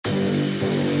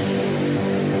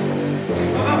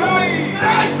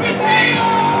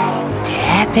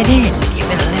Tap it in.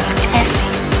 Give it a little tapping.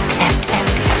 Tap, tap,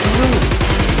 tap.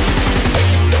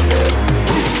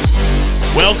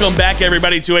 Welcome back,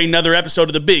 everybody, to another episode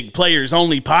of the Big Players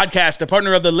Only podcast, a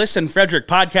partner of the Listen Frederick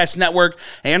Podcast Network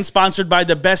and sponsored by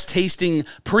the best tasting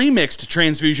pre-mixed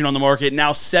transfusion on the market,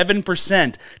 now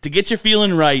 7% to get you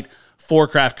feeling right. 4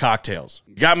 craft cocktails.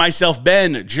 Got myself,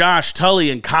 Ben, Josh,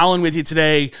 Tully, and Colin with you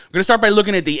today. We're going to start by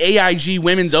looking at the AIG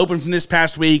Women's Open from this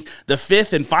past week, the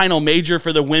 5th and final major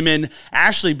for the women.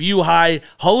 Ashley Buhai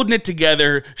holding it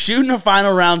together, shooting a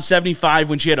final round 75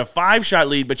 when she had a 5-shot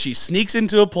lead, but she sneaks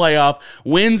into a playoff,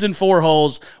 wins in 4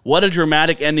 holes. What a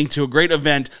dramatic ending to a great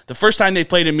event. The first time they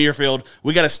played in Muirfield.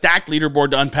 We got a stacked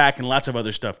leaderboard to unpack and lots of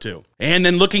other stuff too. And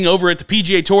then looking over at the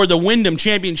PGA Tour, the Wyndham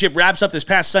Championship wraps up this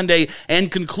past Sunday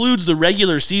and concludes the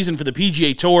regular season for the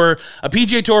PGA Tour. A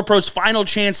PGA Tour pro's final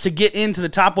chance to get into the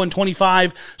top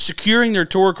 125, securing their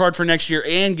tour card for next year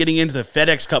and getting into the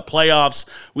FedEx Cup playoffs.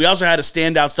 We also had a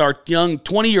standout star, young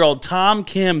 20-year-old Tom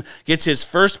Kim gets his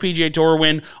first PGA Tour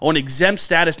win on exempt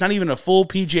status, not even a full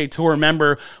PGA Tour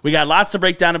member. We got lots to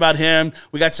break down about him.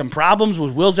 We got some problems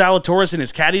with Will Zalatoris and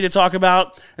his caddy to talk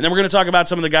about, and then we're going to talk about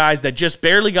some of the guys that just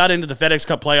barely got into the FedEx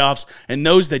Cup playoffs and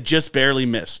those that just barely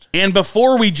missed. And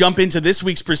before we jump into this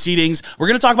week's proceedings, we're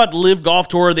going to talk about the Live Golf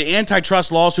Tour, the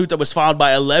antitrust lawsuit that was filed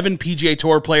by 11 PGA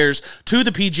Tour players to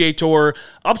the PGA Tour,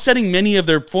 upsetting many of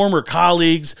their former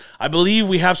colleagues. I believe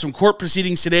we have some court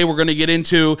proceedings today we're going to get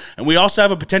into, and we also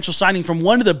have a potential signing from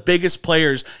one of the biggest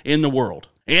players in the world.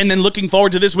 And then looking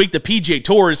forward to this week, the PGA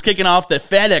Tour is kicking off the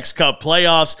FedEx Cup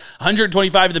playoffs.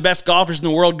 125 of the best golfers in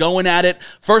the world going at it.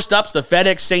 First up's the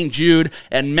FedEx St. Jude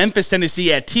and Memphis,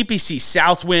 Tennessee at TPC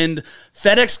Southwind.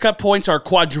 FedEx Cup points are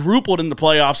quadrupled in the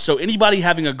playoffs, so anybody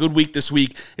having a good week this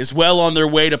week is well on their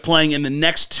way to playing in the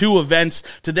next 2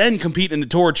 events to then compete in the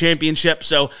Tour Championship.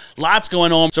 So lots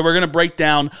going on. So we're going to break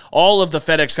down all of the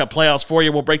FedEx Cup playoffs for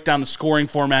you. We'll break down the scoring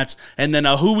formats and then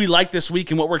who we like this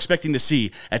week and what we're expecting to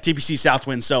see at TPC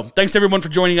Southwind. So thanks everyone for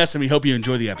joining us, and we hope you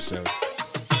enjoy the episode.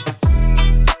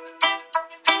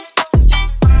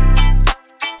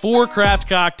 4 craft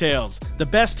cocktails, the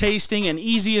best tasting and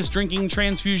easiest drinking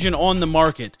transfusion on the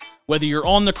market. Whether you're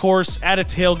on the course, at a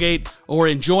tailgate, or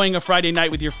enjoying a Friday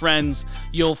night with your friends,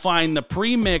 you'll find the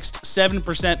pre-mixed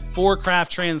 7% 4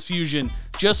 craft transfusion,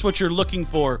 just what you're looking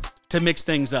for to mix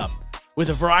things up. With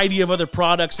a variety of other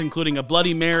products, including a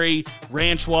Bloody Mary,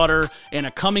 ranch water, and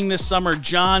a coming this summer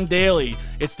John Daly,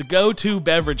 it's the go-to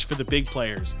beverage for the big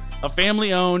players. A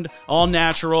family-owned,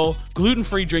 all-natural,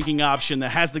 gluten-free drinking option that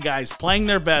has the guys playing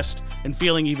their best and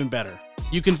feeling even better.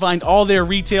 You can find all their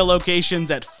retail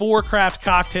locations at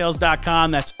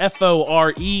 4craftcocktails.com. That's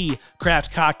F-O-R-E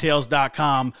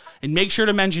craftcocktails.com. And make sure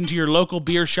to mention to your local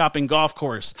beer shop and golf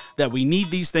course that we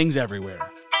need these things everywhere.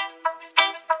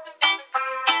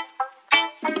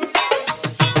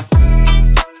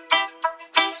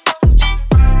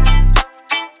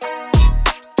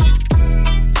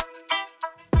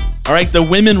 All right, the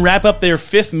women wrap up their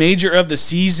 5th major of the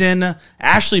season.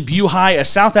 Ashley Buhai, a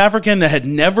South African that had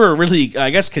never really,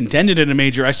 contended in a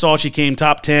major. I saw she came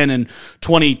top 10 in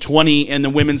 2020 in the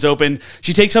Women's Open.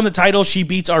 She takes home the title. She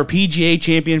beats our PGA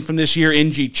champion from this year,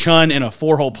 In-Ji Chun, in a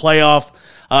 4-hole playoff.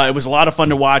 It was a lot of fun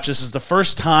to watch. This is the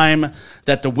first time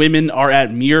that the women are at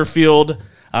Muirfield.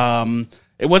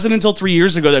 It wasn't until 3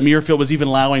 years ago that Muirfield was even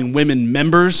allowing women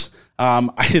members.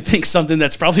 I think something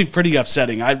that's probably pretty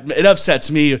upsetting. It upsets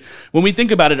me. When we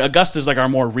think about it, Augusta's like our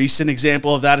more recent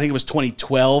example of that. I think it was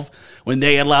 2012 when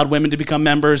they allowed women to become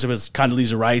members. It was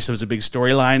Condoleezza Rice. It was a big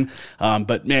storyline.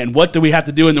 But, man, what do we have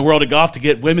to do in the world of golf to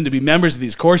get women to be members of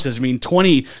these courses? I mean,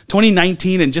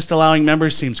 2019 and just allowing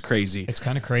members seems crazy. It's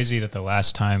kind of crazy that the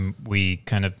last time we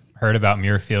kind of heard about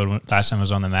Muirfield, last time it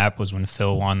was on the map, was when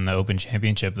Phil won the Open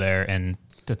Championship there. And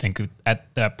to think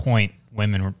at that point,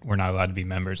 women were not allowed to be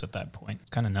members at that point. It's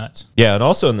kind of nuts. Yeah, and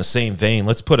also in the same vein,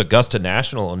 let's put Augusta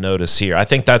National on notice here. I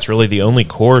think that's really the only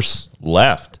course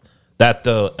left that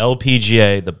the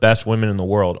LPGA, the best women in the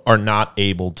world, are not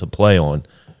able to play on.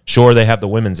 Sure, they have the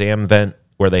Women's Am event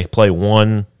where they play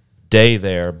one day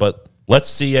there, but let's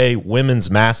see a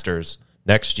Women's Masters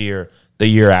next year, the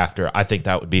year after. I think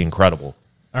that would be incredible.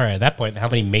 All right, at that point, how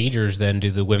many majors then do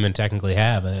the women technically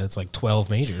have? It's like 12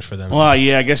 majors for them. Well,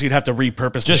 yeah, I guess you'd have to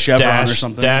repurpose the Chevron or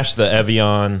something. Dash the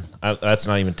Evian. That's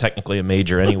not even technically a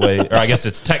major anyway. Or I guess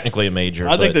it's technically a major,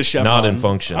 I like the Chevron. Not in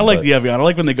function. I like the Evian. I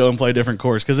like when they go and play a different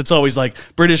course because it's always like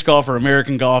British golf or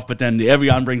American golf, but then the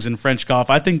Evian brings in French golf.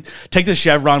 I think take the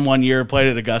Chevron one year, play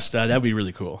it at Augusta. That would be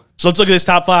really cool. So let's look at this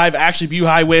top 5. Ashley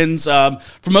Buhai wins.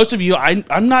 For most of you,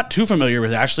 I'm not too familiar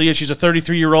with Ashley. She's a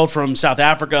 33-year-old from South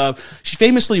Africa. She's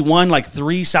famous famously won like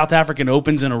 3 South African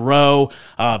Opens in a row.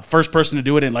 First person to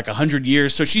do it in like 100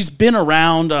 years. So she's been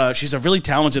around. She's a really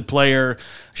talented player.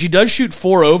 She does shoot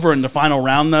 4 over in the final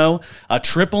round, though,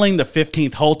 tripling the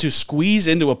 15th hole to squeeze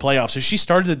into a playoff. So she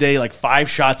started the day like 5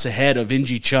 shots ahead of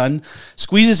Inji Chun,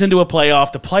 squeezes into a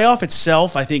playoff. The playoff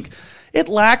itself, I think, it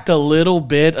lacked a little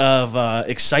bit of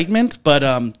excitement, but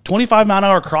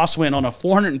 25-mile-an-hour crosswind on a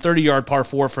 430-yard par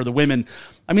 4 for the women.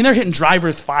 I mean, they're hitting driver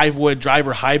 5-wood,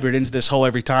 driver hybrid into this hole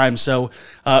every time. So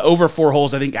over 4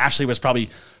 holes, I think Ashley was probably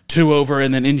 2 over,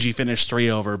 and then Inji finished 3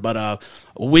 over. But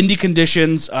windy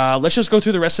conditions. Let's just go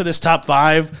through the rest of this top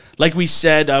 5. Like we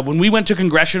said, when we went to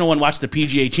Congressional and watched the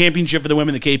PGA Championship for the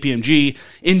women, the KPMG,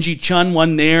 Inji Chun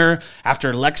won there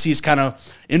after Lexi's kind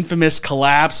of infamous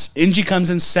collapse. Inji comes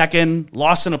in second,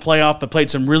 lost in a playoff, but played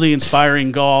some really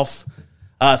inspiring golf.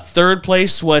 Third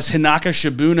place was Hinaka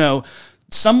Shibuno,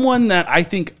 someone that I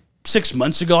think 6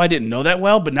 months ago I didn't know that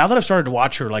well, but now that I've started to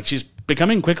watch her, like she's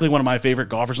becoming quickly one of my favorite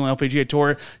golfers on the LPGA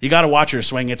Tour. You got to watch her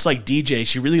swing. It's like DJ.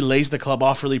 She really lays the club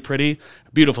off really pretty.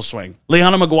 Beautiful swing.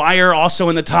 Leanna Maguire also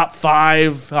in the top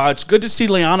 5. It's good to see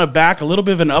Leanna back. A little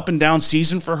bit of an up and down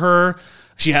season for her.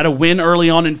 She had a win early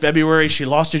on in February. She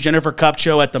lost to Jennifer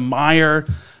Kupcho at the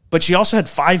Meijer, but she also had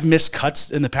 5 missed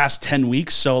cuts in the past 10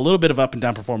 weeks. So a little bit of up and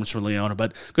down performance from Leanna,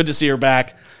 but good to see her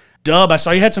back. Dubb, I saw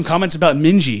you had some comments about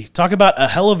Minjee. Talk about a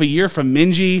hell of a year from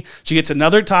Minjee. She gets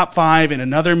another top 5 and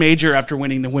another major after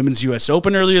winning the Women's U.S.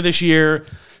 Open earlier this year.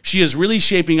 She is really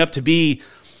shaping up to be,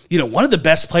 one of the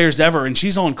best players ever, and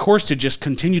she's on course to just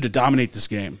continue to dominate this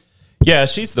game. Yeah,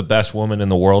 she's the best woman in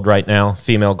the world right now,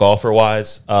 female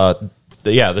golfer-wise. The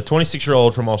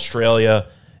 26-year-old from Australia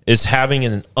is having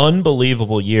an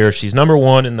unbelievable year. She's number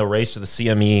 1 in the race to the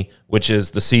CME, which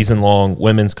is the season-long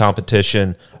women's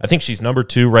competition. I think she's number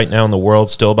 2 right now in the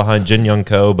world, still behind Jin Young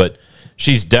Ko, but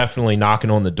she's definitely knocking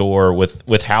on the door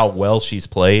with how well she's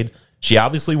played. She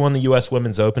obviously won the U.S.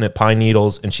 Women's Open at Pine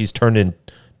Needles, and she's turned in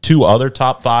 2 other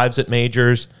top 5s at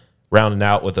majors, rounding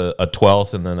out with a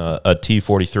 12th and then a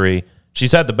T43.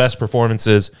 She's had the best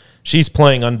performances. She's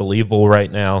playing unbelievable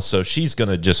right now, so she's going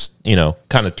to just,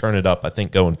 kind of turn it up, I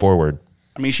think, going forward.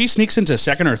 I mean, she sneaks into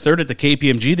second or third at the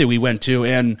KPMG that we went to,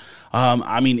 and,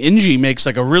 Inji makes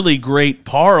like a really great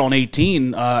par on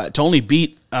 18 to only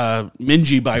beat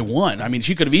Minjee by 1. I mean,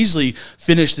 she could have easily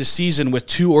finished the season with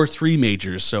 2 or 3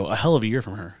 majors, so a hell of a year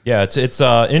from her. Yeah, it's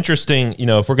interesting,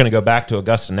 if we're going to go back to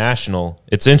Augusta National,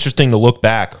 it's interesting to look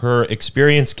back. Her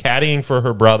experience caddying for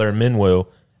her brother, Minwoo,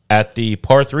 at the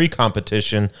par 3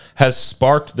 competition has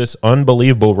sparked this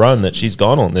unbelievable run that she's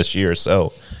gone on this year.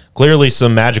 So clearly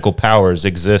some magical powers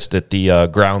exist at the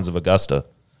grounds of Augusta.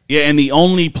 Yeah, and the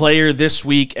only player this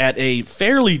week at a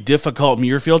fairly difficult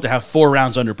Muirfield to have 4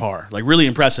 rounds under par. Like, really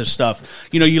impressive stuff.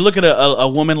 You look at a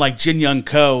woman like Jin Young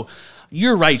Ko.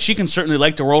 You're right. She can certainly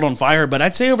light the world on fire, but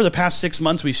I'd say over the past 6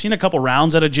 months, we've seen a couple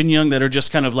rounds out of Jin Young that are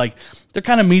just kind of like, they're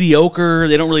kind of mediocre.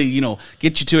 They don't really,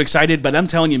 get you too excited. But I'm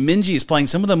telling you, Minjee is playing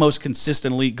some of the most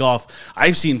consistent elite golf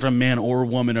I've seen from man or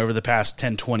woman over the past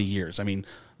 10, 20 years. I mean,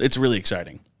 it's really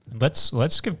exciting.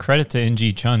 Let's give credit to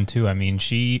Inji Chun, too. I mean,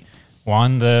 she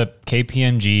won the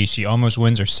KPMG. She almost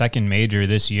wins her second major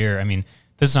this year. I mean,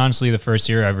 this is honestly the first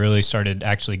year I've really started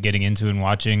actually getting into and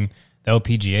watching the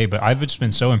LPGA, but I've just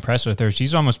been so impressed with her. She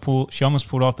almost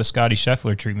pulled off the Scotty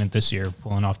Scheffler treatment this year,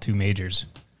 pulling off 2 majors.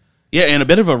 Yeah, and a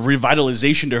bit of a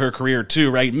revitalization to her career too,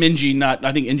 right? Minjee,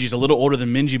 I think Inji's a little older than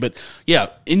Minjee, but yeah,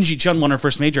 Inji Chun won her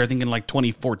first major, I think, in like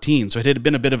 2014. So it had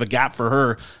been a bit of a gap for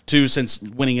her too since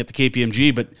winning at the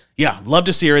KPMG. But yeah, love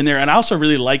to see her in there. And I also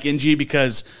really like Inji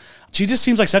because she just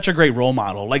seems like such a great role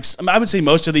model. Like, I would say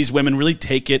most of these women really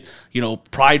take it,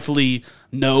 pridefully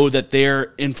know that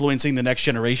they're influencing the next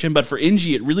generation. But for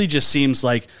Inji, it really just seems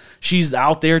like she's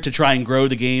out there to try and grow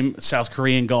the game, South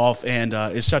Korean golf, and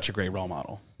is such a great role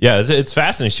model. Yeah, it's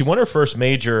fascinating. She won her first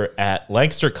major at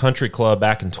Lancaster Country Club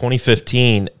back in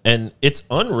 2015, and it's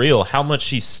unreal how much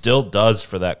she still does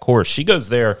for that course. She goes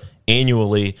there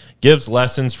annually, gives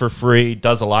lessons for free,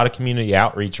 does a lot of community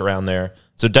outreach around there.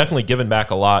 So definitely giving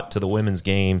back a lot to the women's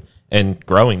game and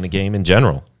growing the game in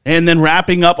general. And then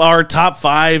wrapping up our top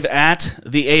 5 at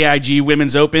the AIG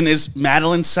Women's Open is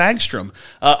Madeline Sagstrom,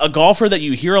 a golfer that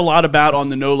you hear a lot about on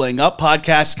the No Laying Up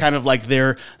podcast, kind of like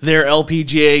their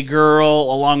LPGA girl,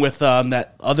 along with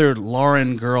that other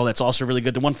Lauren girl that's also really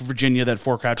good, the one from Virginia, that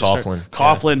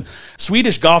Coughlin. Yeah.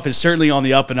 Swedish golf is certainly on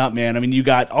the up and up, man. I mean, you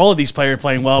got all of these players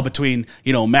playing well between,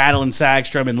 Madeline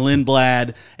Sagstrom and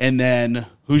Lindblad, and then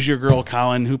who's your girl,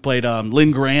 Colin, who played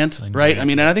Lynn Grant, right? I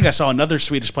mean, and I think I saw another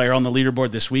Swedish player on the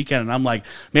leaderboard this weekend, and I'm like,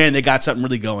 man, they got something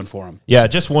really going for them. Yeah,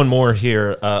 just one more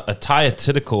here. Ataya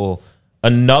Titikul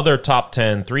Another top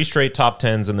 10, 3 straight top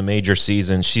 10s in the major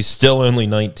season. She's still only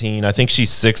 19. I think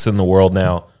she's 6th in the world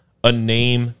now. A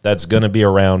name that's going to be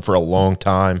around for a long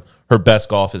time. Her best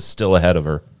golf is still ahead of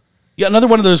her. Yeah, another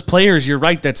one of those players, you're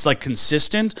right, that's like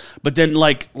consistent, but then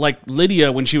like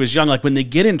Lydia when she was young, like when they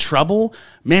get in trouble,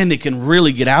 man, they can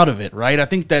really get out of it, right? I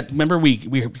think that, remember we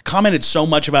commented so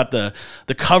much about the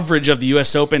coverage of the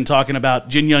U.S. Open talking about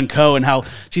Jin Young Ko and how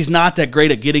she's not that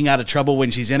great at getting out of trouble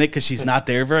when she's in it because she's not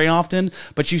there very often.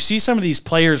 But you see some of these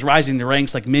players rising the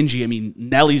ranks like Minjee. I mean,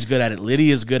 Nellie's good at it,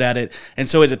 Lydia's good at it, and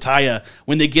so is Ataya.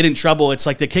 When they get in trouble, it's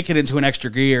like they kick it into an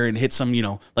extra gear and hit some,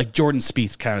 like Jordan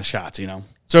Spieth kind of shots,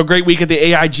 So a great week at the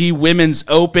AIG Women's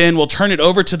Open. We'll turn it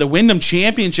over to the Wyndham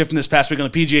Championship from this past week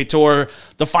on the PGA Tour.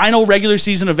 The final regular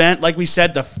season event, like we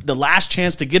said, the last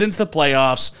chance to get into the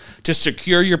playoffs to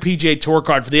secure your PGA Tour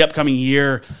card for the upcoming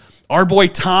year. Our boy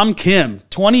Tom Kim,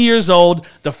 20 years old,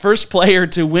 the first player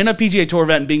to win a PGA Tour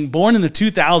event, being born in the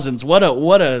 2000s. What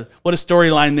a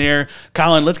storyline there.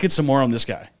 Colin, let's get some more on this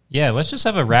guy. Yeah, let's just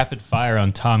have a rapid fire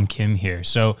on Tom Kim here.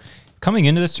 So coming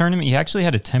into this tournament, he actually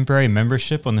had a temporary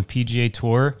membership on the PGA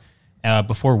Tour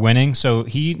before winning. So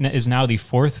he is now the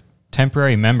 4th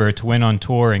temporary member to win on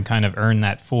tour and kind of earn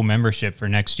that full membership for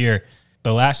next year.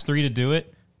 The last 3 to do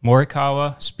it,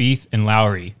 Morikawa, Spieth, and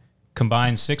Lowry.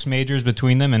 Combined 6 majors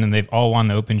between them, and then they've all won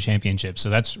the Open Championship.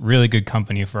 So that's really good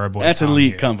company for our boy. That's Tom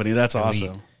elite here. company. That's Elite.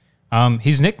 awesome.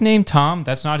 He's nicknamed Tom.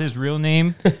 That's not his real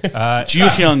name. Ju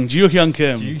Hyung Kim. Ju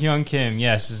Hyung Kim.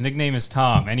 Yes, his nickname is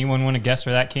Tom. Anyone want to guess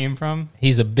where that came from?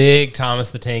 He's a big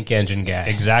Thomas the Tank Engine guy.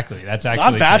 Exactly. That's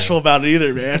actually Not bashful true. about it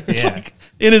either, man. Yeah. Like,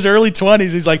 in his early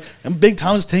 20s, he's like, I'm a big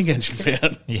Thomas Tank Engine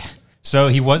fan. Yeah. So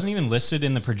he wasn't even listed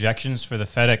in the projections for the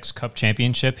FedEx Cup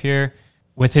Championship here.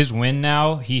 With his win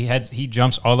now, he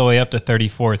jumps all the way up to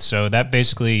 34th. So that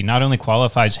basically not only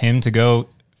qualifies him to go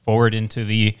forward into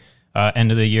the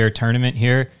end of the year tournament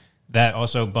here, that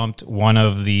also bumped one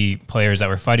of the players that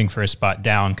were fighting for a spot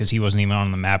down because he wasn't even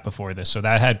on the map before this. So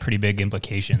that had pretty big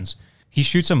implications. He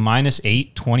shoots a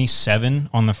 -827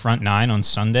 on the front 9 on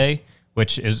Sunday,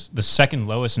 which is the second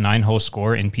lowest 9-hole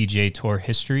score in PGA Tour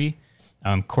history.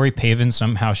 Corey Pavin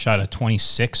somehow shot a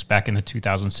 26 back in the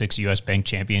 2006 U.S. Bank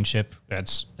Championship.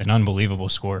 That's an unbelievable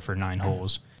score for 9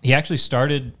 holes. He actually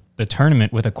started the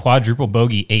tournament with a quadruple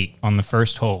bogey 8 on the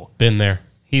first hole. Been there.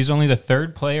 He's only the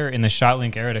 3rd player in the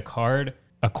ShotLink era to card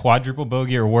a quadruple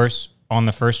bogey or worse on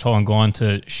the first hole and go on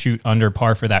to shoot under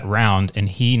par for that round. And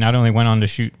he not only went on to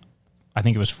shoot, I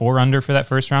think it was 4 under for that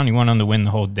first round, he went on to win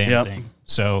the whole damn thing.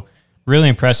 So really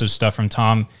impressive stuff from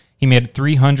Tom. He made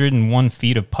 301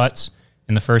 feet of putts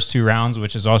in the first 2 rounds,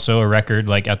 which is also a record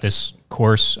like at this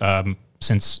course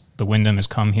since the Wyndham has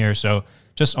come here. So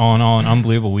just all in all, an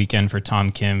unbelievable weekend for Tom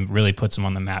Kim. Really puts him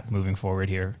on the map moving forward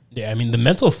here. Yeah, I mean, the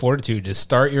mental fortitude to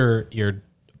start your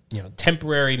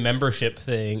temporary membership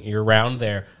thing, your round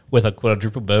there with a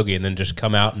quadruple bogey and then just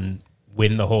come out and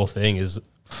win the whole thing is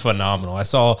phenomenal. I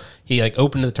saw he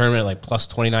opened the tournament at plus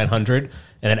 2,900,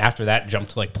 and then after that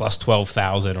jumped to plus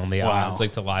 12,000 on the odds,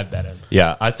 to live bet him.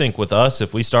 Yeah, I think with us,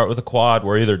 if we start with a quad,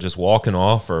 we're either just walking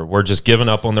off or we're just giving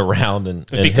up on the round. And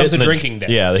it becomes a drinking day.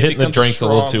 Yeah, hitting the drinks a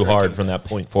little too hard from that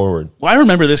point forward. Well, I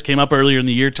remember this came up earlier in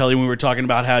the year, Tully, when we were talking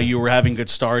about how you were having good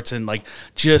starts and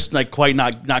just not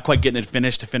quite getting it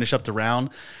finished to finish up the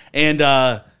round. And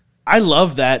I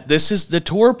love that. This is the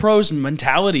Tour Pros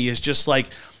mentality is just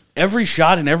every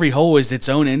shot and every hole is its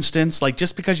own instance.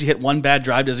 Just because you hit one bad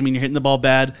drive doesn't mean you're hitting the ball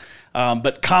bad.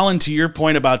 But Colin, to your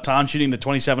point about Tom shooting the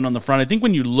 27 on the front, I think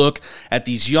when you look at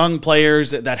these young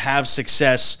players that have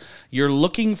success, you're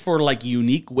looking for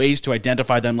unique ways to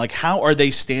identify them. How are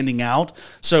they standing out?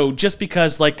 So just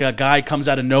because a guy comes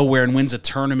out of nowhere and wins a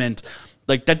tournament,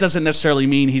 that doesn't necessarily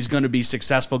mean he's going to be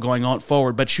successful going on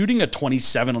forward. But shooting a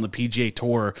 27 on the PGA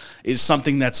Tour is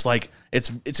something that's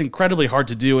it's incredibly hard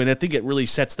to do, and I think it really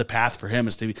sets the path for him.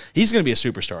 He's going to be a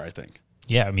superstar, I think.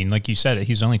 Yeah, I mean, like you said,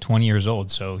 he's only 20 years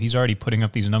old, so he's already putting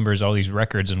up these numbers, all these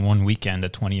records in one weekend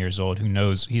at 20 years old. Who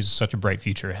knows? He's such a bright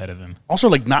future ahead of him. Also,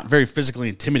 not very physically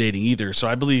intimidating either, so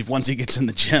I believe once he gets in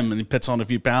the gym and he puts on a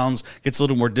few pounds, gets a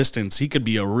little more distance, he could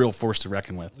be a real force to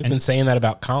reckon with. We've been saying that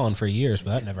about Colin for years,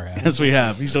 but that never happened. Yes, we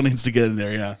have. He still needs to get in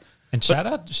there, yeah. And shout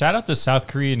out to South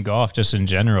Korean golf just in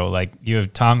general. You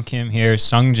have Tom Kim here.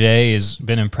 Sung Jae has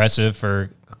been impressive for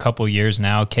a couple years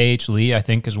now. KH Lee, I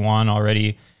think, has won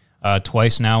already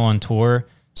twice now on tour.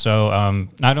 So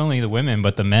not only the women,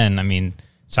 but the men. I mean,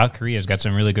 South Korea's got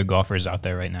some really good golfers out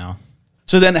there right now.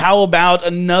 So then how about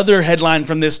another headline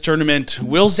from this tournament?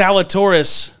 Will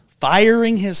Zalatoris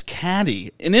firing his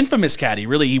caddy, an infamous caddy,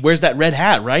 really. He wears that red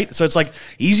hat, right? So it's like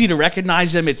easy to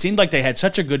recognize him. It seemed like they had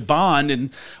such a good bond,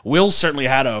 and Will certainly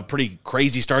had a pretty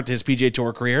crazy start to his PGA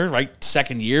Tour career, right?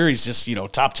 Second year, he's just,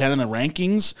 top 10 in the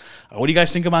rankings. What do you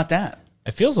guys think about that?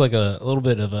 It feels like a little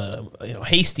bit of a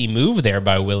hasty move there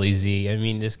by Willie Z. I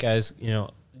mean, this guy's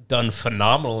done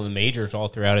phenomenal in the majors all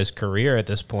throughout his career at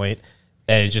this point,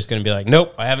 and it's just going to be like,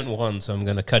 nope, I haven't won, so I'm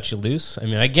going to cut you loose. I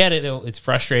mean, I get it; it's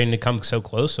frustrating to come so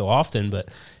close so often, but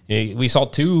we saw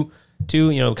two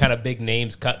kind of big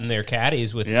names cutting their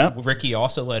caddies with Ricky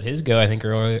also let his go, I think,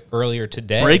 earlier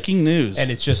today. Breaking news.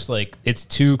 And it's just like, it's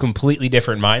two completely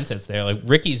different mindsets there. Like,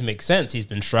 Ricky's makes sense. He's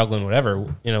been struggling, whatever.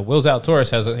 Will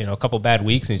Zalatoris has a couple bad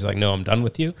weeks, and he's like, no, I'm done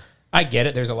with you. I get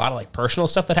it. There's a lot of personal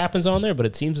stuff that happens on there, but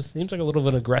it seems like a little of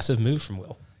an aggressive move from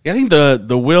Will. Yeah, I think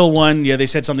the Will one, they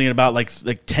said something about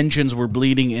like tensions were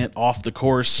bleeding it off the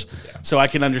course. Yeah. So I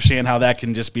can understand how that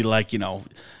can just be like, you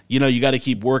got to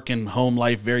keep work and home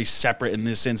life very separate in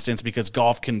this instance, because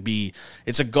golf can be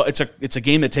it's a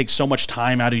game that takes so much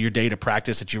time out of your day to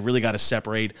practice that you really got to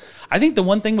separate. I think the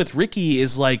one thing with Ricky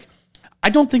is like, I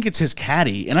don't think it's his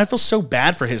caddy, and I feel so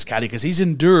bad for his caddy because he's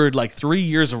endured like 3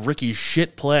 years of Ricky's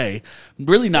shit play,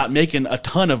 really not making a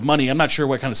ton of money. I'm not sure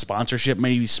what kind of sponsorship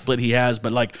maybe split he has,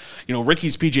 but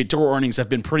Ricky's PGA Tour earnings have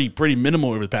been pretty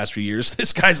minimal over the past few years.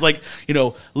 This guy's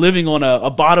living on a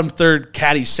bottom third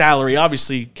caddy salary,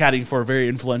 obviously caddying for a very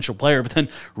influential player, but then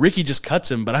Ricky just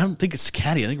cuts him. But I don't think it's the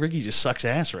caddy. I think Ricky just sucks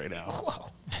ass right now. Wow.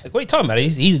 Like, what are you talking about?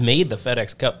 He's made the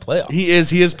FedEx Cup playoff. He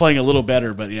is playing a little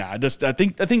better, but yeah, I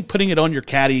think putting it on your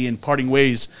caddy and parting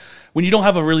ways when you don't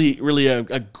have a really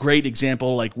a great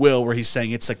example like Will, where he's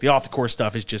saying it's like the off the course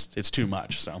stuff is just it's too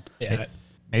much. So yeah,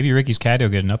 maybe Ricky's caddy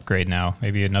will get an upgrade now.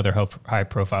 Maybe another high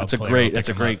profile. That's a great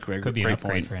could be an upgrade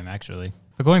point for him actually.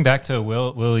 But going back to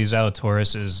Willie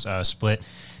Zalatoris' split, it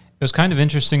was kind of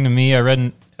interesting to me.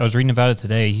 I was reading about it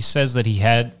today. He says that he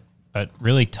had a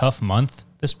really tough month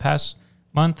this past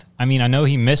month. I mean, I know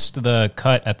he missed the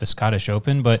cut at the Scottish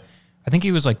Open, but I think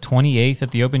he was like 28th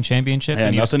at the Open Championship. Yeah,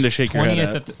 and he nothing was to shake your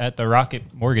head 20th at the Rocket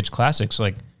Mortgage Classics.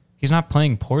 Like, he's not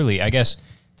playing poorly. I guess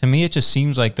to me, it just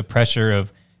seems like the pressure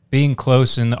of being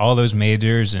close in all those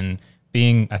majors and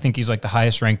I think he's like the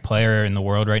highest ranked player in the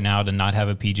world right now to not have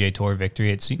a PGA Tour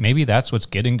victory. Maybe that's what's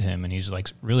getting to him, and he's like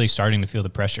really starting to feel the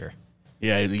pressure.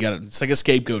 Yeah, it's like a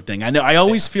scapegoat thing. I know. I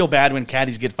always feel bad when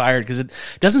caddies get fired because it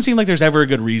doesn't seem like there's ever a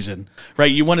good reason, right?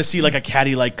 You want to see like a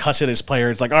caddy like cuss at his player.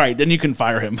 It's like, all right, then you can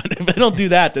fire him. But if they don't do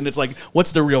that, then it's like,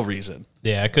 what's the real reason?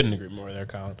 Yeah, I couldn't agree more there,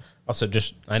 Colin. Also,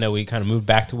 I know we kind of moved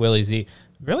back to Willie Z.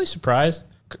 Really surprised.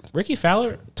 Ricky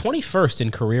Fowler, 21st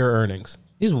in career earnings.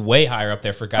 He's way higher up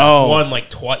there for guys who won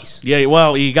like twice. Yeah,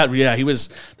 well, he was.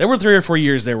 There were 3 or 4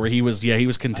 years there where he was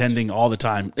contending all the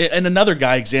time. And another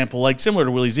guy example, like similar to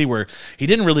Willie Z, where he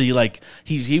didn't really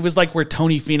he was like where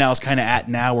Tony Finau's kind of at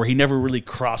now, where he never really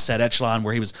crossed that echelon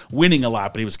where he was winning a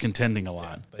lot, but he was contending a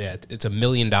lot. Yeah, it's $1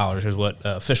 million is what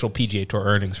official PGA Tour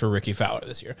earnings for Ricky Fowler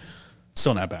this year.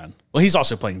 Still not bad. Well, he's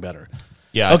also playing better.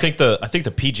 Yeah, okay. I think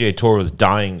the PGA Tour was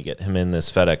dying to get him in this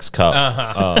FedEx Cup.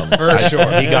 For sure.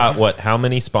 He got how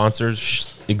many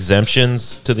sponsors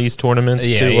exemptions to these tournaments?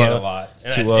 Yeah, he had a lot.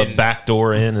 To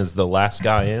backdoor in as the last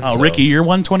guy in. Oh, so. Ricky, you're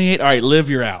 128. All right, Liv,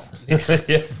 you're out.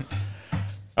 Yeah.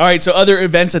 All right, so other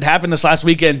events that happened this last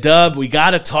weekend, Dubb, we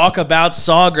got to talk about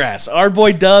Sawgrass. Our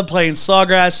boy Dubb playing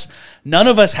Sawgrass. None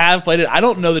of us have played it. I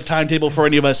don't know the timetable for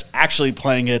any of us actually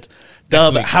playing it.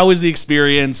 Dubb, how was the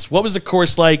experience? What was the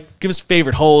course like? Give us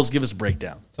favorite holes. Give us a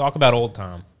breakdown. Talk about old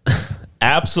Tom.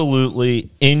 Absolutely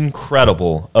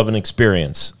incredible of an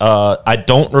experience. I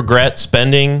don't regret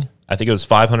spending, I think it was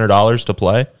 $500 to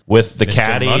play with the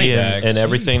caddy and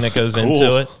everything that goes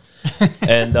into it.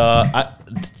 And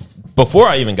before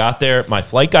I even got there, my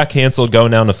flight got canceled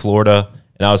going down to Florida,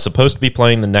 and I was supposed to be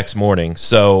playing the next morning.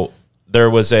 So there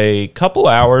was a couple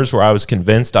hours where I was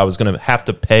convinced I was going to have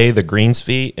to pay the greens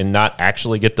fee and not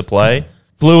actually get to play.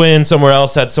 Flew in somewhere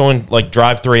else, had someone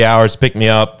drive 3 hours, pick me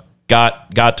up,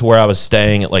 got to where I was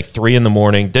staying at 3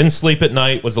 a.m. Didn't sleep at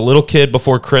night, was a little kid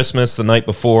before Christmas the night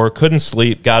before, couldn't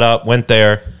sleep, got up, went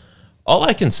there. All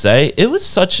I can say, it was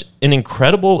such an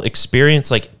incredible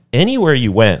experience, anywhere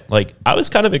you went. I was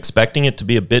kind of expecting it to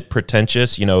be a bit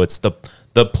pretentious. It's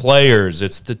the players,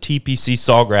 it's the TPC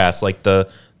Sawgrass,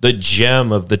 the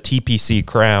gem of the TPC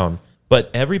crown.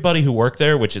 But everybody who worked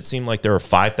there, which it seemed like there were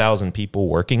 5,000 people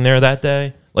working there that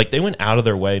day, they went out of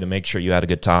their way to make sure you had a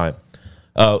good time.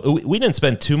 We didn't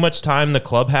spend too much time in the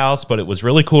clubhouse, but it was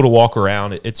really cool to walk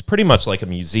around. It's pretty much like a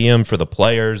museum for the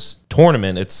players.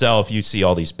 Tournament itself, you see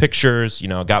all these pictures.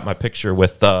 I got my picture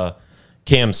with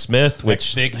Cam Smith,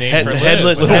 which big name for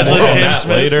headless Cam Smith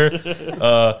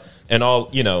later. And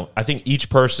I think each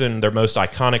person, their most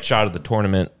iconic shot of the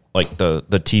tournament, like the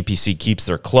TPC keeps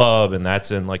their club, and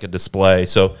that's in like a display.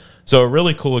 So a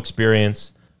really cool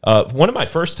experience. One of my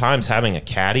first times having a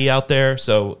caddy out there.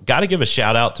 So got to give a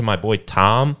shout out to my boy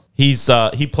Tom. He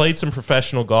played some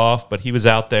professional golf, but he was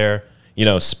out there,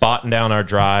 spotting down our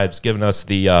drives, giving us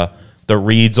the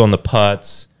reads on the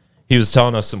putts. He was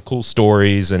telling us some cool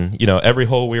stories, and every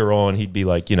hole we were on, he'd be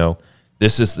like,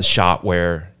 this is the shot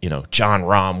where John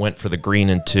Rahm went for the green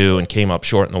in 2 and came up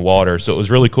short in the water. So it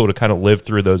was really cool to kind of live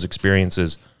through those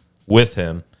experiences with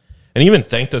him. And he even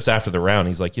thanked us after the round.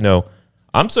 He's like,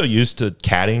 I'm so used to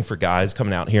caddying for guys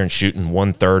coming out here and shooting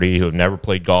 130 who have never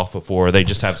played golf before. They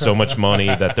just have so much money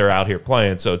that they're out here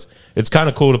playing. So it's kind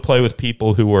of cool to play with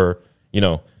people who were,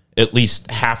 at least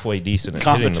halfway decent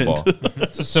at hitting the ball.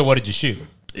 So what did you shoot?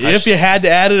 If you had to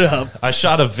add it up. I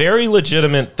shot a very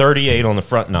legitimate 38 on the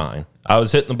front 9. I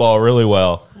was hitting the ball really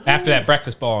well. After that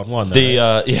breakfast ball on 1,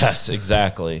 though. Yes,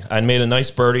 exactly. I made a nice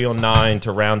birdie on 9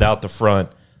 to round out the front.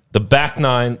 The back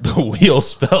 9, the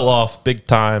wheels fell off big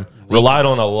time. Relied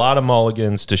on a lot of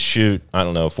mulligans to shoot,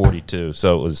 42.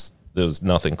 So it was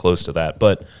nothing close to that.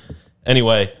 But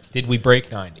anyway. Did we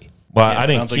break 90? Well, I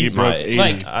didn't keep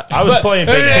like I was playing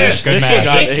big pitch.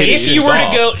 If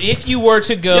you were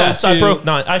to go, yes, I broke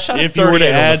 9. I shot if you were to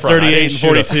add 38 and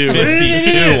 42,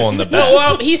 52 on the back.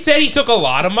 Well, he said he took a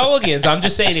lot of mulligans. I'm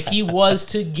just saying, if he was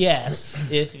to guess,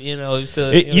 if he was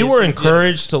to, you were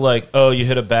encouraged to you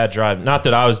hit a bad drive. Not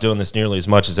that I was doing this nearly as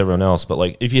much as everyone else,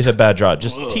 but if you hit a bad drive,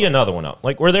 just tee another one up.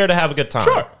 We're there to have a good time.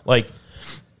 Sure.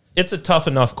 It's a tough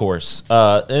enough course.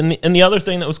 And the other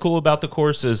thing that was cool about the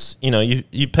course is,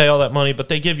 you pay all that money, but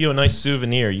they give you a nice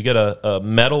souvenir. You get a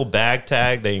metal bag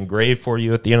tag they engrave for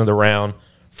you at the end of the round,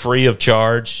 free of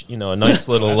charge. A nice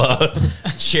little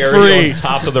cherry on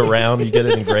top of the round. You get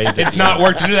it engraved. It's not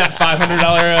worked into that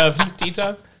 $500 tee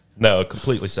time? No,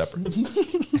 completely separate.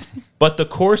 But the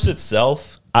course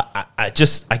itself,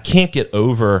 I can't get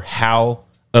over how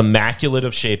immaculate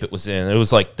of shape it was in. It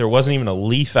was like there wasn't even a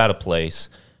leaf out of place.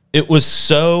 It was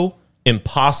so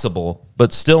impossible,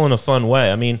 but still in a fun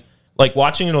way. I mean,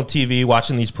 watching it on TV,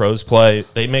 watching these pros play,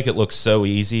 they make it look so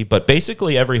easy. But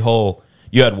basically every hole,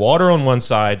 you had water on one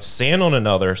side, sand on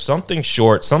another, something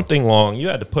short, something long. You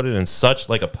had to put it in such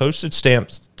a postage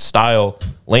stamp style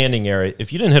landing area.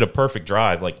 If you didn't hit a perfect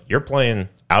drive, you're playing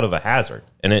out of a hazard.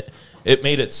 And it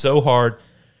made it so hard.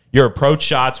 Your approach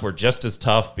shots were just as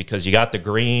tough because you got the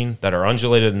green that are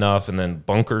undulated enough and then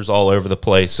bunkers all over the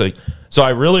place. So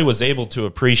I really was able to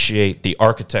appreciate the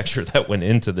architecture that went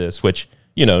into this, which,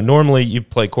 normally you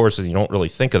play courses and you don't really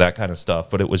think of that kind of stuff.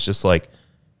 But it was just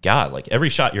God, every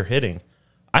shot you're hitting,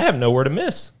 I have nowhere to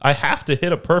miss. I have to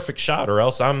hit a perfect shot or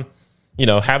else I'm,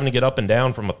 having to get up and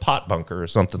down from a pot bunker or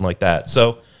something like that.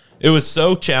 So it was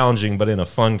so challenging, but in a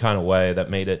fun kind of way that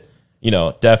made it,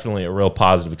 definitely a real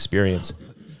positive experience.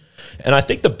 And I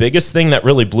think the biggest thing that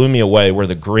really blew me away were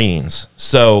the greens.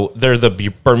 So they're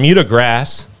the Bermuda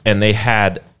grass, and they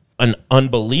had an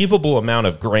unbelievable amount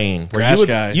of grain.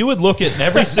 You would look at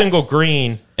every single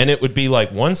green, and it would be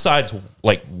one side's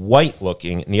white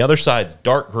looking, and the other side's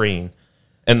dark green.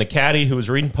 And the caddy who was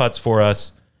reading putts for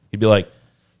us, he'd be like,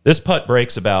 this putt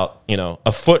breaks about,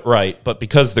 a foot right, but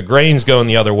because the grain's going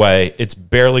the other way, it's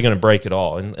barely going to break at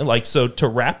all. And so to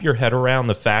wrap your head around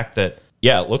the fact that,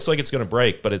 yeah, it looks like it's going to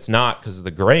break, but it's not because of the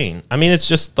grain. I mean, it's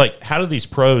just how do these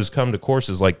pros come to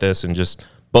courses like this and just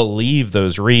believe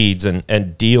those reads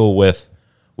and deal with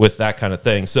that kind of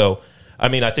thing? So, I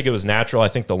mean, I think it was natural. I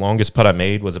think the longest putt I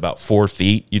made was about 4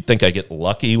 feet. You'd think I get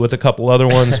lucky with a couple other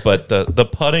ones, but the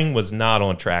putting was not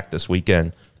on track this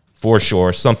weekend for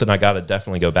sure. Something I got to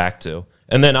definitely go back to.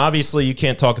 And then obviously you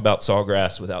can't talk about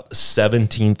Sawgrass without the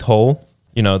 17th hole,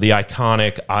 the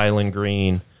iconic island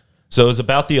green. So it was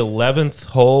about the 11th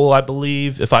hole, I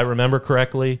believe, if I remember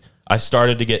correctly. I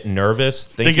started to get nervous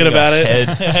thinking about it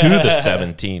to the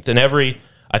 17th. And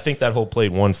I think that hole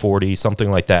played 140,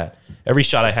 something like that. Every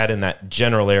shot I had in that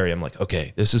general area, I'm like,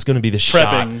 okay, this is going to be the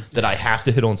shot that I have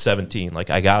to hit on 17.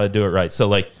 I got to do it right. So,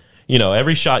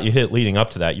 every shot you hit leading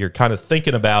up to that, you're kind of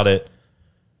thinking about it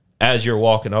as you're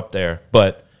walking up there.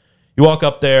 But you walk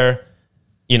up there,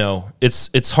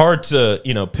 it's hard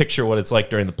to, picture what it's like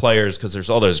during the players because there's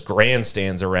all those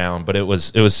grandstands around. But it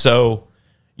was so,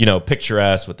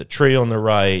 picturesque with the tree on the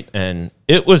right. And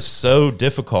it was so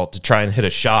difficult to try and hit a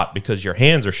shot because your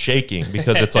hands are shaking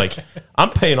because it's like, I'm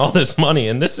paying all this money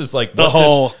and this is like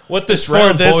what this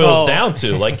round boils down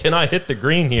to. Like, can I hit the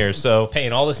green here? So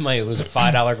paying all this money to lose a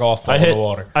 $5 golf ball in the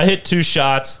water. I hit 2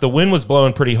 shots. The wind was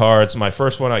blowing pretty hard. So my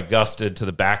first one, I gusted to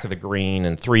the back of the green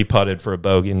and 3 putted for a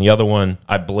bogey. And the other one,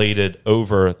 I bladed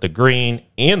over the green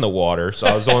and the water. So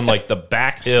I was on like the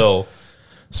back hill.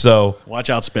 So watch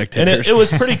out, spectators. And it was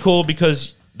pretty cool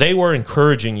because they were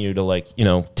encouraging you to, like,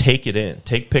 take it in,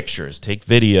 take pictures, take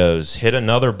videos, hit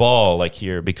another ball like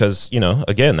here because,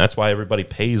 again, that's why everybody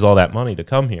pays all that money to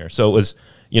come here. So it was,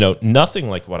 nothing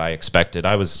like what I expected.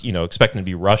 I was, expecting to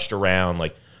be rushed around,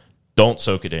 like, don't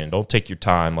soak it in, don't take your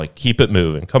time, like, keep it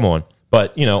moving, come on.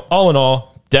 But, all in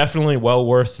all, definitely well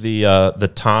worth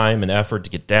the time and effort to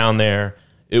get down there.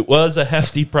 It was a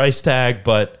hefty price tag,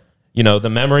 but the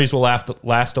memories will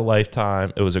last a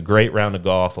lifetime. It was a great round of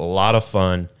golf, a lot of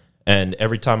fun, and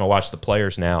every time I watch the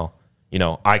players now,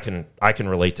 I can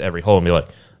relate to every hole and be like,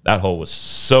 that hole was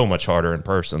so much harder in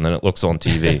person than it looks on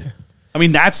TV. I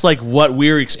mean, that's like what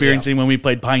we were experiencing when we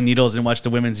played Pine Needles and watched the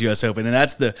Women's U.S. Open, and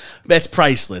that's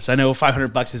priceless. I know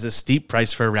 $500 is a steep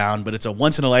price for a round, but it's a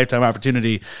once-in-a-lifetime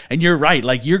opportunity, and you're right.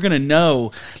 Like, you're going to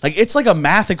know, like, it's like a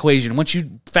math equation. Once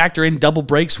you factor in double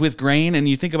breaks with grain, and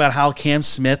you think about how Cam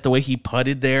Smith, the way he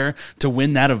putted there to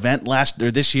win that event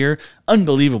this year,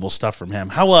 unbelievable stuff from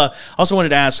him. Also wanted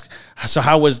to ask, so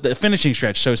how was the finishing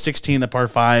stretch? So 16, the par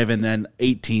 5, and then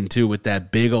 18, too, with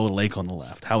that big old lake on the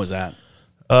left. How was that?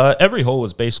 Every hole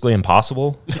was basically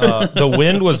impossible. The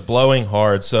wind was blowing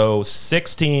hard. So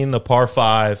 16, the par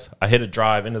 5, I hit a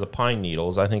drive into the Pine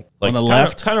Needles. I think like on the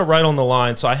left, kind of right on the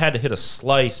line. So I had to hit a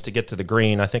slice to get to the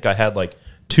green. I think I had like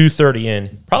 230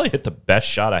 in. Probably hit the best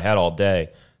shot I had all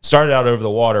day. Started out over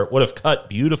the water. Would have cut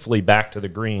beautifully back to the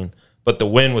green, but the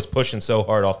wind was pushing so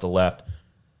hard off the left.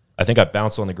 I think I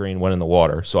bounced on the green, went in the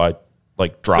water. So I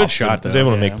like dropped. Good shot. Was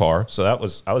able to make par. So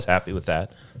I was happy with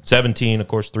that. 17, of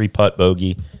course, 3-putt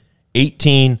bogey.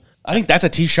 18. I think that's a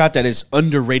tee shot that is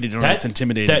underrated and it's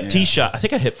intimidating. That tee shot, I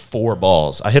think I hit 4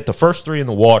 balls. I hit the first 3 in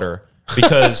the water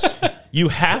because you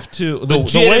have to. The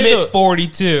way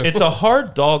 42. It's a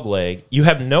hard dog leg. You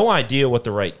have no idea what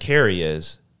the right carry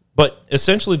is. But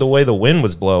essentially, the way the wind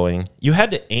was blowing, you had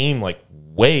to aim like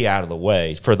way out of the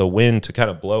way for the wind to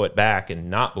kind of blow it back and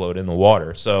not blow it in the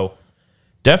water. So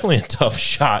definitely a tough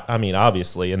shot. I mean,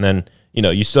 obviously. And then,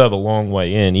 you still have a long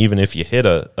way in, even if you hit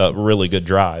a really good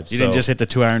drive. You didn't just hit the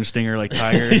 2-iron stinger like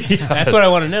Tiger. Yeah. That's what I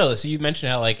want to know. So you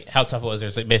mentioned how tough it was.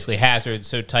 There's like basically hazards,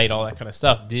 so tight, all that kind of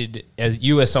stuff. As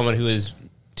someone who is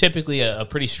typically a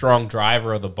pretty strong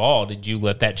driver of the ball, did you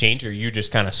let that change, or you just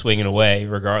kind of swinging away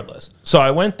regardless? So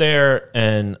I went there,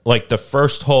 and like the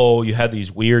first hole, you had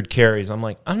these weird carries. I'm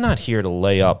like, I'm not here to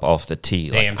lay up off the tee.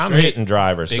 Like, I'm hitting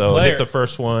drivers. So I hit the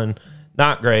first one.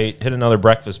 Not great. Hit another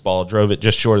breakfast ball, drove it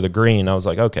just short of the green. I was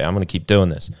like, okay, I'm going to keep doing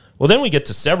this. Well, then we get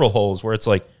to several holes where it's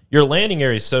like your landing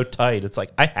area is so tight. It's like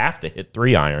I have to hit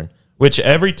 3-iron, which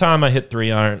every time I hit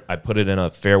 3-iron, I put it in a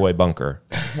fairway bunker.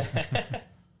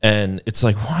 And it's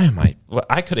like, why am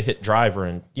I could have hit driver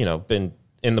and, been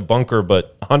in the bunker,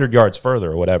 but 100 yards further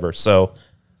or whatever. So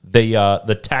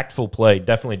the tactful play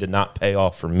definitely did not pay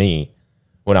off for me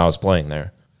when I was playing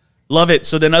there. Love it.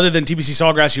 So then other than TPC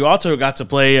Sawgrass, you also got to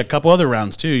play a couple other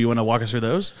rounds too. You want to walk us through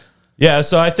those? Yeah,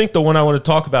 so I think the one I want to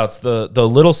talk about is the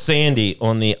Little Sandy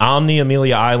on the Omni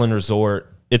Amelia Island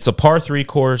Resort. It's a par 3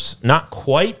 course, not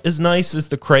quite as nice as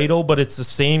the Cradle, but it's the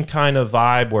same kind of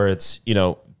vibe where it's,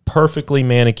 perfectly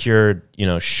manicured,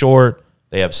 short.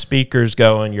 They have speakers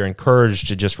going. You're encouraged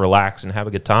to just relax and have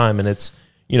a good time. And it's,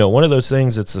 one of those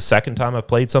things, it's the second time I've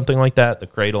played something like that, the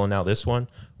Cradle and now this one.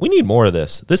 We need more of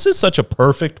this. This is such a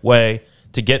perfect way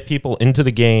to get people into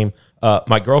the game.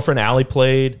 My girlfriend Allie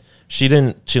played. She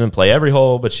didn't play every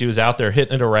hole, but she was out there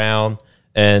hitting it around.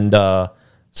 And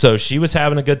so she was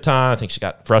having a good time. I think she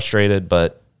got frustrated,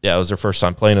 but yeah, it was her first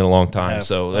time playing in a long time. Yeah,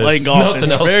 so playing golf nothing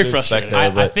is else very to frustrating.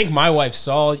 expect there. I think my wife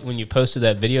saw when you posted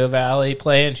that video of Allie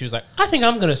playing. She was like, I think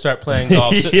I'm going to start playing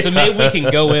golf. So maybe we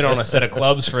can go in on a set of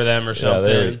clubs for them or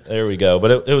something. There we go.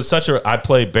 But it was such I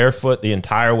played barefoot the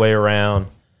entire way around.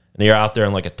 And you're out there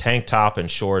in like a tank top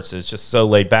and shorts. It's just so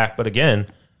laid back. But again,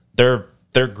 their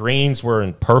greens were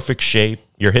in perfect shape.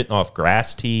 You're hitting off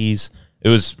grass tees. It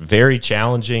was very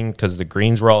challenging because the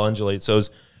greens were all undulated. So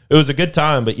it was a good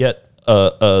time, but yet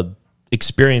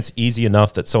experience easy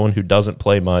enough that someone who doesn't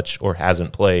play much or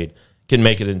hasn't played can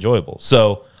make it enjoyable.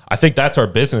 So I think that's our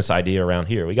business idea around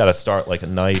here. We got to start like a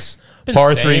nice Been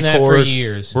par saying 3 that for course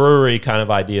years. brewery kind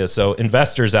of idea. So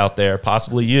investors out there,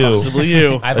 possibly you.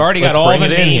 I've already got let's all bring the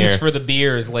it in names here. for the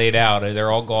beers laid out.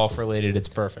 They're all golf related. It's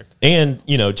perfect. And,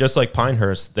 just like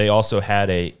Pinehurst, they also had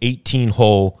a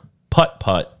 18-hole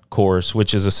putt-putt course,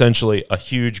 which is essentially a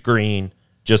huge green,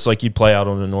 just like you'd play out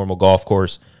on a normal golf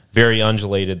course, very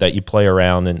undulated that you play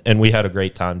around. And we had a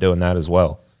great time doing that as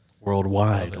well.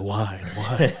 Worldwide, wide.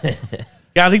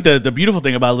 Yeah, I think the beautiful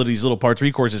thing about these little par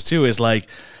 3 courses, too, is like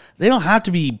they don't have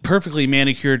to be perfectly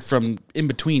manicured from in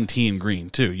between tee and green,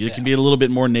 too. You can be a little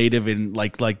bit more native in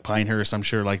like Pinehurst, I'm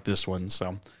sure, like this one.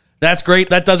 So that's great.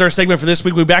 That does our segment for this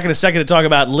week. We'll be back in a second to talk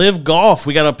about Live Golf.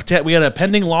 We got a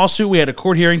pending lawsuit. We had a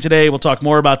court hearing today. We'll talk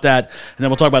more about that, and then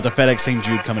we'll talk about the FedEx St.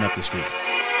 Jude coming up this week.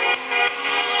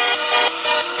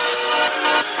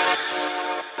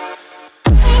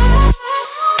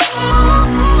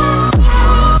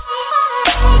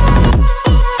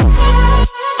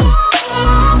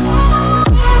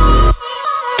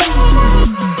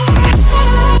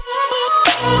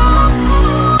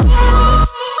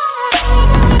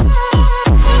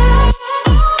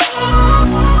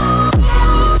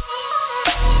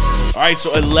 All right,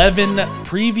 so 11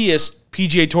 previous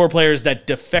PGA Tour players that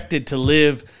defected to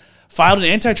Live filed an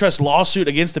antitrust lawsuit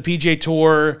against the PGA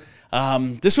Tour.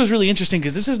 This was really interesting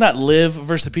because this is not Live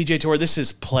versus the PGA Tour. This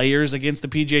is players against the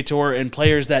PGA Tour and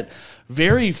players that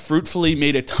very fruitfully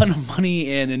made a ton of money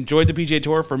and enjoyed the PGA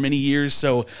Tour for many years.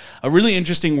 So a really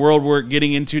interesting world we're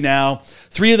getting into now.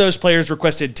 3 of those players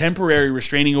requested temporary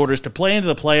restraining orders to play into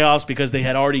the playoffs because they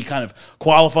had already kind of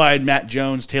qualified. Matt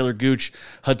Jones, Taylor Gooch,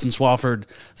 Hudson Swafford.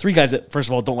 3 guys that, first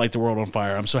of all, don't light the world on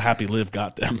fire. I'm so happy Liv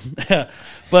got them.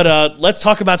 But let's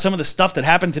talk about some of the stuff that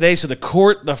happened today. So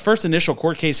the first initial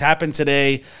court case happened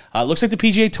today. Looks like the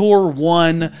PGA Tour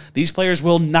won. These players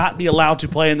will not be allowed to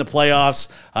play in the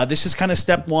playoffs. This is kind of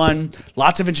step 1.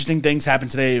 Lots of interesting things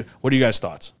happened today. What are you guys'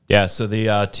 thoughts? Yeah, so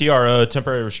the TRO,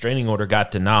 temporary restraining order,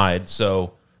 got denied.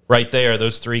 So right there,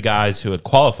 those 3 guys who had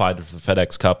qualified for the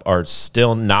FedEx Cup are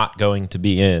still not going to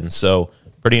be in. So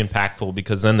pretty impactful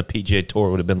because then the PGA Tour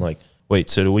would have been like,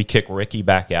 wait, so do we kick Ricky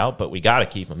back out? But we got to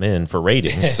keep him in for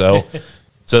ratings. So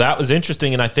that was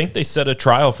interesting. And I think they set a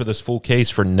trial for this full case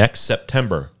for next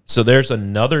September. So there's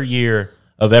another year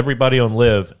of everybody on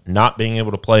Live not being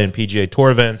able to play in PGA Tour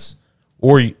events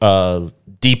or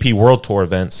DP World Tour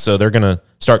events. So they're going to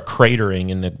start cratering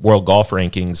in the world golf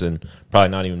rankings and probably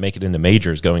not even make it into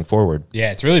majors going forward.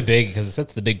 Yeah, it's really big because it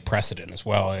sets the big precedent as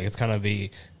well. Like, it's going to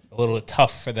be a little bit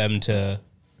tough for them to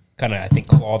kind of, I think,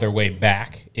 claw their way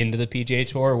back into the PGA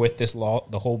Tour with this law,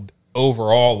 the whole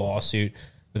overall lawsuit,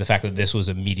 with the fact that this was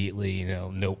immediately,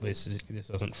 nope, this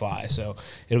doesn't fly. So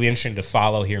it'll be interesting to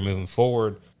follow here moving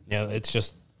forward. It's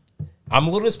just, I'm a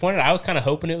little disappointed. I was kind of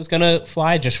hoping it was going to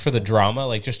fly just for the drama,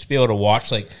 like just to be able to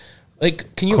watch, like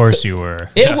can you? Of course you were.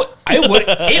 It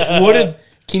would have.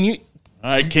 Can you?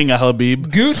 All right, King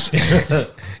Habib. Gooch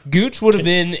would have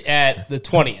been at the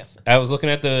 20th. I was looking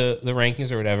at the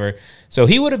rankings or whatever. So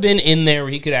he would have been in there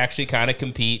where he could actually kind of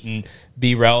compete and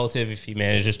be relative if he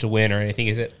manages to win or anything.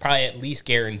 Is it probably at least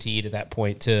guaranteed at that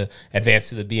point to advance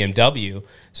to the BMW?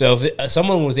 So if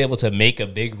someone was able to make a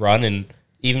big run and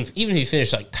even if he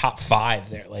finished like top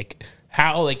 5 there, like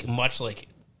how much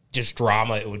just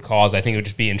drama it would cause, I think it would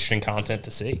just be interesting content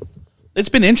to see. It's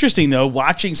been interesting, though,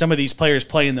 watching some of these players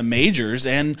play in the majors,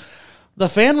 and the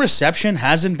fan reception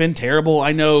hasn't been terrible.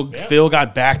 I know Phil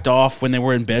got backed off when they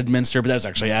were in Bedminster, but that was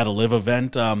actually at a Live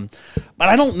event. But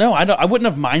I don't know. I wouldn't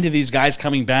have minded these guys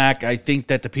coming back. I think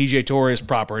that the PGA Tour is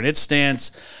proper in its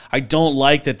stance. I don't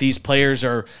like that these players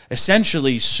are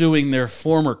essentially suing their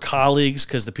former colleagues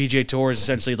because the PGA Tour is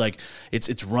essentially like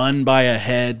it's run by a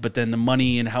head, but then the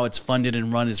money and how it's funded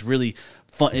and run is really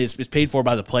is paid for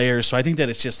by the players. So I think that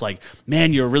it's just like,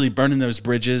 man, you're really burning those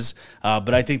bridges.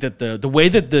 But I think that the way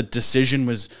that the decision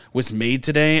was made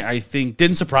today, I think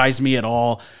didn't surprise me at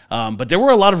all. But there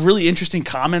were a lot of really interesting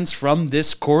comments from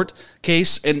this court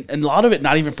case, and a lot of it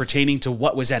not even pertaining to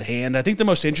what was at hand. I think the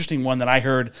most interesting one that I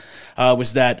heard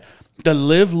was that the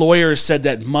Live lawyers said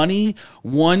that money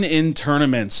won in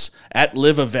tournaments at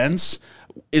Live events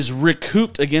is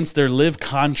recouped against their Live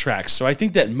contracts. So I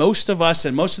think that most of us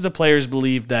and most of the players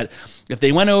believe that if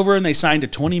they went over and they signed a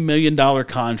 $20 million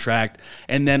contract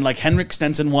and then like Henrik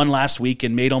Stenson won last week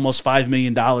and made almost $5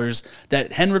 million,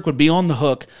 that Henrik would be on the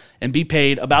hook and be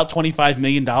paid about $25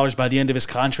 million by the end of his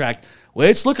contract. Well,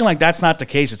 it's looking like that's not the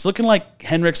case. It's looking like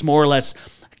Henrik's more or less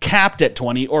capped at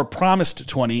 20 or promised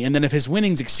 20, and then if his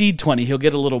winnings exceed 20, he'll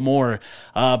get a little more.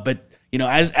 But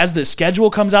as the schedule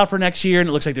comes out for next year and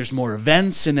it looks like there's more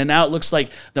events, and then now it looks like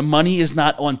the money is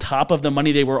not on top of the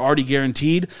money they were already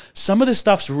guaranteed, some of this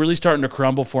stuff's really starting to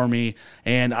crumble for me,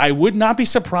 and I would not be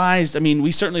surprised. I mean,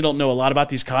 we certainly don't know a lot about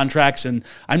these contracts, and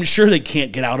I'm sure they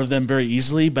can't get out of them very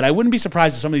easily, but I wouldn't be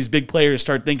surprised if some of these big players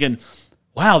start thinking,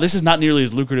 wow, this is not nearly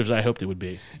as lucrative as I hoped it would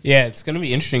be. Yeah, it's going to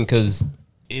be interesting because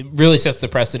it really sets the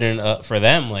precedent for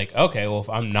them. Like, okay, well, if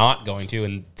I'm not going to,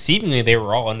 and seemingly they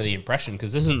were all under the impression,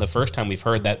 because this isn't the first time we've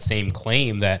heard that same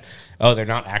claim that, they're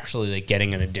not actually like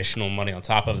getting an additional money on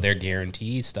top of their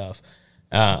guarantee stuff.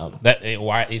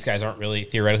 Why these guys aren't really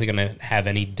theoretically going to have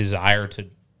any desire to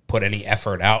put any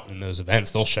effort out in those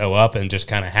events. They'll show up and just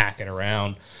kind of hack it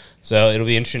around. So it'll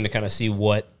be interesting to kind of see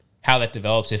how that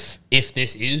develops if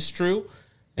this is true,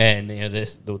 and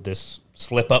this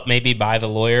slip up maybe by the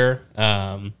lawyer,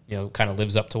 kind of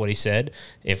lives up to what he said.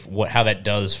 How that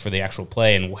does for the actual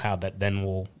play, and how that then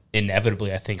will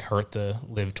inevitably, I think, hurt the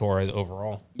Live Tour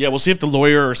overall. Yeah, we'll see if the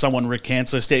lawyer or someone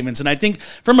recants those statements. And I think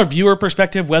from a viewer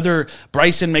perspective, whether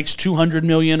Bryson makes $200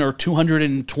 million or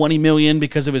 $220 million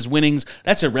because of his winnings,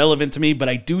 that's irrelevant to me. But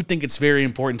I do think it's very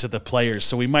important to the players.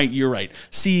 So we might, you're right,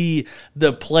 see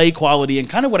the play quality, and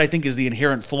kind of what I think is the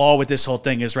inherent flaw with this whole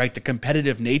thing is, right, the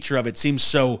competitive nature of it seems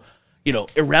so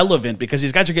irrelevant because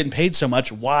these guys are getting paid so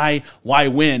much. Why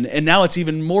win? And now it's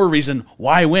even more reason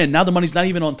why win. Now the money's not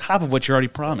even on top of what you already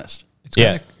promised.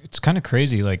 It's kind of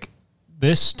crazy. Like,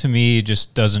 this to me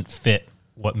just doesn't fit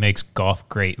what makes golf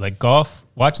great. Like, golf,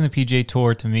 watching the PGA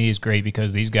Tour to me is great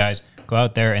because these guys go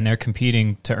out there and they're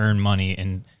competing to earn money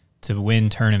and to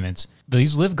win tournaments.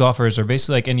 These live golfers are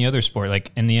basically like any other sport,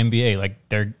 like in the NBA. Like,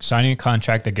 they're signing a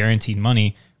contract, they're guaranteed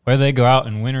money. Whether they go out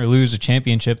and win or lose a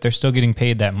championship, they're still getting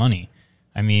paid that money.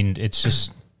 I mean, it's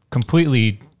just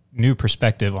completely new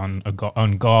perspective on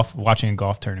golf, watching a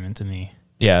golf tournament to me.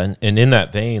 Yeah, and in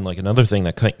that vein, like, another thing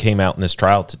that came out in this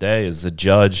trial today is the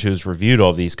judge who's reviewed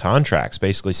all of these contracts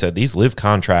basically said these live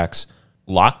contracts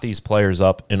lock these players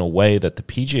up in a way that the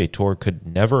PGA Tour could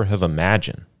never have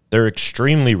imagined. They're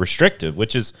extremely restrictive,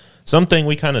 which is something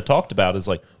we kind of talked about, is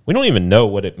like, we don't even know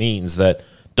what it means that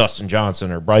Dustin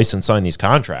Johnson or Bryson sign these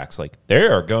contracts. Like, they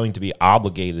are going to be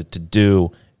obligated to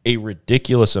do a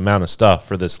ridiculous amount of stuff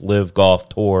for this live golf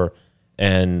tour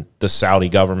and the Saudi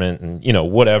government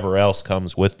and, whatever else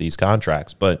comes with these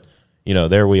contracts. But,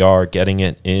 there we are getting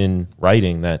it in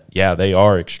writing that, yeah, they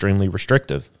are extremely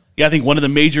restrictive. Yeah, I think one of the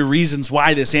major reasons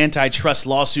why this antitrust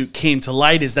lawsuit came to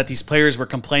light is that these players were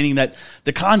complaining that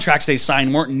the contracts they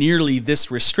signed weren't nearly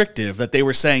this restrictive, that they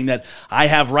were saying that I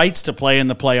have rights to play in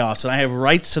the playoffs and I have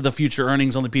rights to the future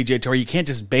earnings on the PGA Tour. You can't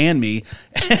just ban me.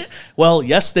 Well,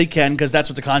 yes, they can, because that's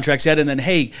what the contract said. And then,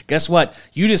 hey, guess what?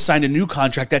 You just signed a new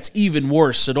contract that's even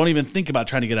worse, so don't even think about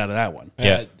trying to get out of that one.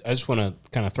 Yeah, I just want to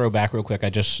kind of throw back real quick. I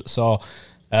just saw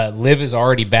Liv has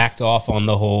already backed off on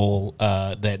the whole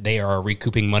that they are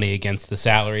recouping money against the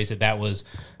salaries, that was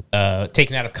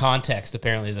taken out of context.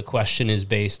 Apparently, the question is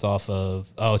based off of,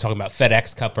 talking about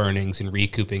FedEx Cup earnings and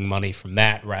recouping money from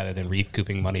that rather than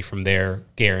recouping money from their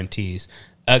guarantees.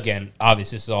 Again,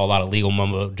 obviously, this is all a lot of legal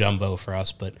mumbo-jumbo for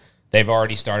us, but they've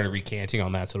already started recanting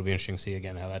on that, so it'll be interesting to see,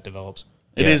 again, how that develops.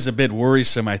 It is a bit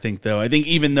worrisome, I think, though. I think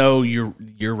even though you're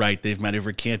right, they might have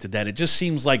recanted that, it just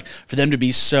seems like for them to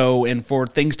be so, and for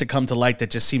things to come to light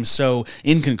that just seems so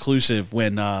inconclusive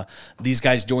when these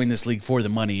guys join this league for the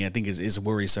money, I think is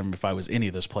worrisome if I was any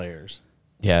of those players.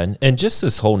 Yeah, and just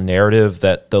this whole narrative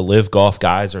that the live golf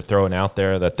guys are throwing out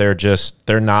there, that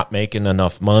they're not making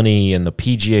enough money, and the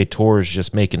PGA Tour is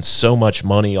just making so much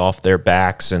money off their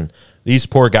backs, and these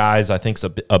poor guys, I think, is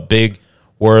a big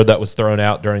word that was thrown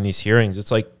out during these hearings.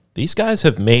 It's like, these guys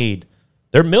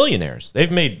they're millionaires.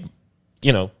 They've made,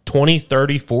 $20, $30,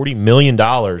 $40 million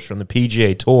from the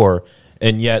PGA Tour,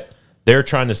 and yet they're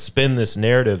trying to spin this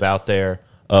narrative out there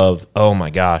of, oh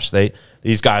my gosh,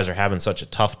 these guys are having such a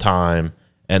tough time,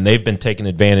 and they've been taken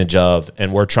advantage of,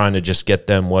 and we're trying to just get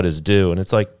them what is due. And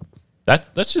it's like,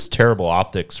 that's just terrible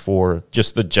optics for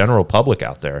just the general public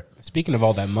out there. Speaking of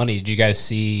all that money, did you guys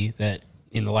see that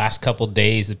in the last couple of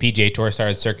days, the PGA Tour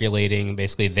started circulating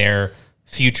basically their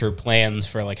future plans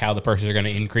for like how the purses are going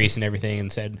to increase and everything, and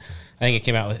said, I think it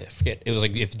came out with, I forget, it was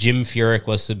like if Jim Furyk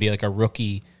was to be like a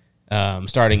rookie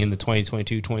starting in the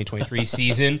 2022-2023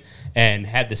 season and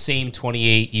had the same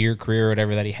 28-year career or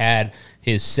whatever that he had,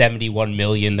 his $71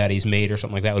 million that he's made or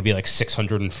something like that would be like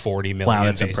 $640 million. Wow,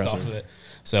 that's based impressive. off of it.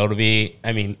 So it'll be,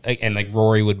 I mean, and like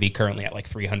Rory would be currently at like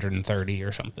 330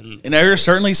 or something. And there are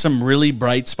certainly some really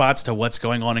bright spots to what's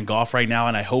going on in golf right now,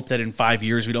 and I hope that in 5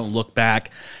 years we don't look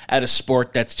back at a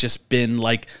sport that's just been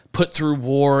like put through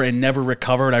war and never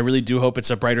recovered. I really do hope it's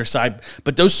a brighter side.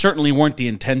 But those certainly weren't the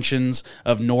intentions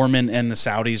of Norman and the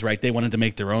Saudis, right? They wanted to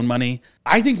make their own money.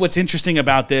 I think what's interesting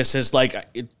about this is, like,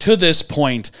 to this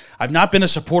point, I've not been a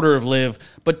supporter of LIV,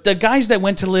 but the guys that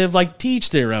went to LIV, like,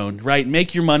 teach their own, right?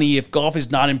 Make your money. If golf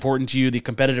is not important to you, the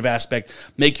competitive aspect,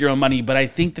 make your own money. But I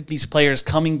think that these players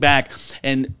coming back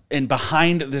and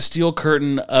behind the steel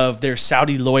curtain of their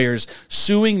Saudi lawyers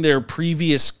suing their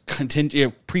previous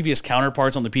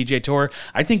counterparts on the PGA Tour,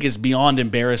 I think is beyond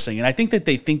embarrassing. And I think that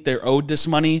they think they're owed this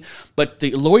money, but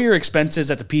the lawyer expenses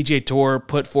that the PGA Tour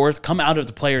put forth come out of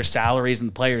the players' salaries and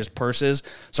the players' purses.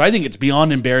 So I think it's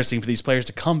beyond embarrassing for these players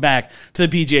to come back to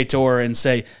the PGA Tour and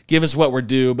say, give us what we're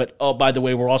due, but oh, by the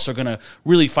way, we're also going to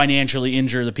really financially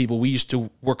injure the people we used to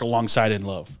work alongside and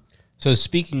love. So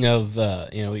speaking of,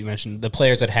 you mentioned the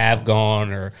players that have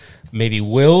gone or maybe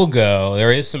will go,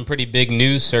 there is some pretty big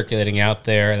news circulating out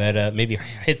there that maybe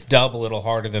hits Dubb a little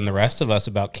harder than the rest of us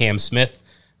about Cam Smith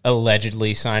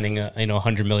allegedly signing a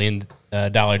 $100 million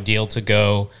deal to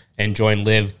go and join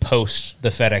LIV post the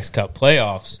FedEx Cup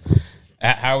playoffs.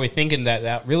 How are we thinking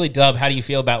that really, Dubb? How do you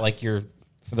feel about for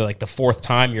the fourth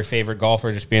time your favorite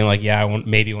golfer just being like, yeah,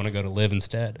 maybe want to go to LIV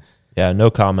instead? Yeah, no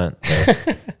comment.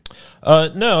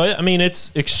 No, I mean,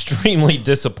 it's extremely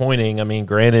disappointing. I mean,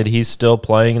 granted, he's still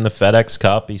playing in the FedEx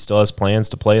Cup. He still has plans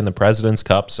to play in the President's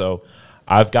Cup. So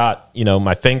I've got,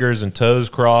 my fingers and toes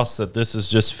crossed that this is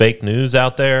just fake news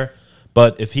out there.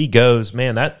 But if he goes,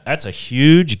 man, that's a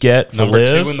huge get for Number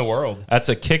LIV. 2 in the world. That's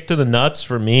a kick to the nuts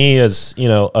for me as,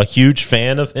 a huge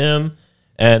fan of him.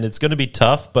 And it's going to be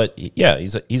tough. But, yeah,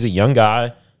 he's a young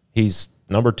guy. He's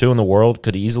number 2 in the world,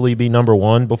 could easily be number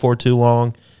 1 before too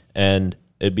long. And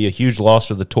it'd be a huge loss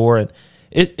for the tour. And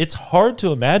it's hard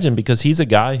to imagine because he's a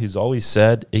guy who's always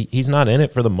said he's not in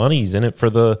it for the money. He's in it for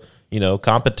the,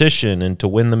 competition and to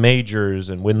win the majors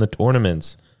and win the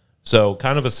tournaments. So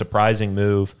kind of a surprising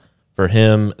move for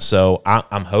him. So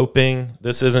I'm hoping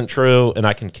this isn't true and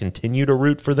I can continue to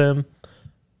root for them.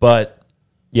 But,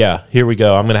 yeah, here we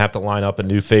go. I'm going to have to line up a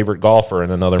new favorite golfer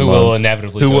in another month. Who will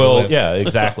inevitably go to LIV. Yeah,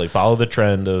 exactly. Follow the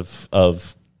trend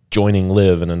of joining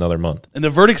LIV in another month. And the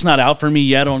verdict's not out for me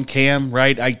yet on Cam,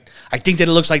 right? I think that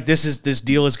it looks like this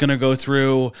deal is going to go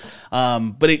through,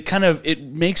 but it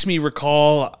makes me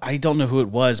recall, I don't know who it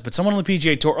was, but someone on the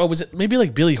PGA Tour, was it maybe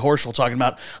like Billy Horschel talking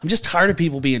about, I'm just tired of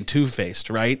people being two-faced,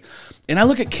 right? And I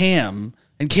look at Cam,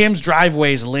 and Cam's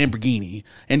driveway is a Lamborghini,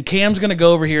 and Cam's going to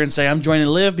go over here and say, I'm joining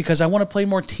LIV because I want to play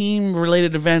more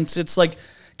team-related events. It's like,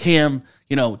 Cam,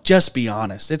 just be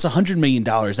honest. It's $100 million.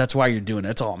 That's why you're doing it.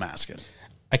 That's all I'm asking.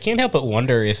 I can't help but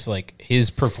wonder if his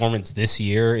performance this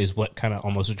year is what kind of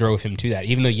almost drove him to that.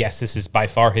 Even though, yes, this is by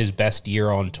far his best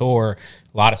year on tour,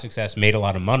 a lot of success, made a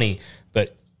lot of money,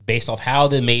 but based off how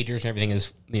the majors and everything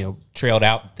is, trailed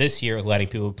out this year, letting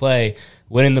people play,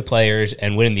 winning the Players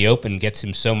and winning the Open gets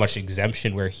him so much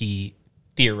exemption where he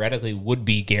theoretically would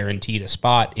be guaranteed a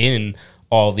spot in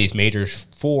all of these majors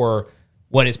for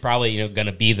what is probably, going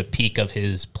to be the peak of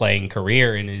his playing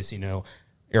career in his,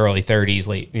 early 30s,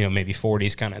 late, maybe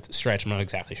 40s kind of stretch. I'm not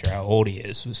exactly sure how old he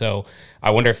is. So I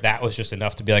wonder if that was just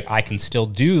enough to be like, I can still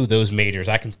do those majors.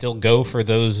 I can still go for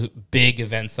those big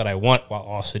events that I want while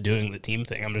also doing the team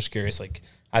thing. I'm just curious.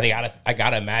 I think I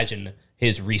got to imagine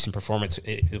his recent performance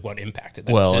is what impacted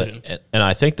that decision. And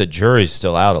I think the jury's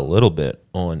still out a little bit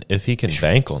on if he can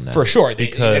bank on that. For sure. They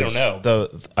because don't know.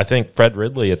 I think Fred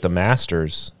Ridley at the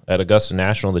Masters at Augusta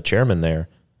National, the chairman there,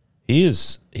 he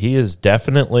is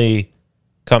definitely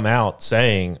come out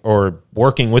saying or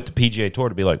working with the PGA Tour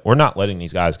to be like, we're not letting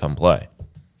these guys come play.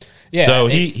 Yeah. So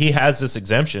he has this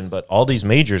exemption, but all these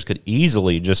majors could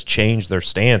easily just change their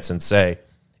stance and say,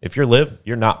 if you're LIV,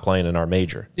 you're not playing in our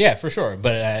major. Yeah, for sure.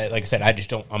 But like I said,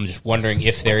 I'm just wondering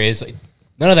if there is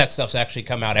none of that stuff's actually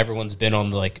come out. Everyone's been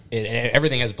on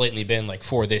everything has blatantly been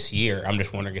for this year. I'm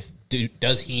just wondering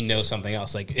does he know something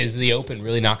else? Is the Open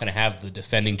really not going to have the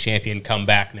defending champion come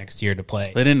back next year to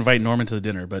play? They didn't invite Norman to the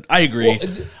dinner, but I agree.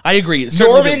 Well, I agree.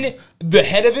 Norman, the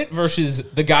head of it versus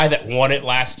the guy that won it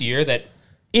last year that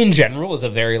in general is a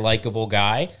very likable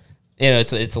guy.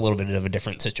 It's a little bit of a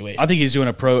different situation. I think he's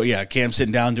doing Cam's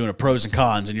sitting down doing a pros and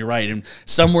cons, and you're right. And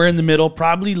somewhere in the middle,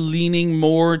 probably leaning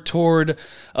more toward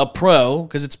a pro,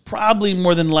 because it's probably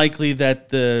more than likely that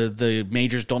the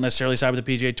majors don't necessarily side with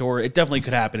the PGA Tour. It definitely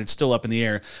could happen. It's still up in the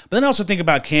air. But then also think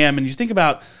about Cam, and you think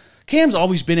about Cam's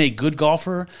always been a good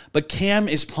golfer, but Cam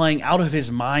is playing out of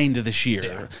his mind this year.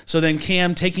 Yeah. So then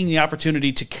Cam taking the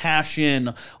opportunity to cash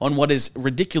in on what is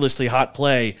ridiculously hot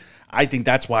play, I think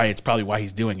that's why it's probably why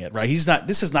he's doing it, right?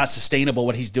 This is not sustainable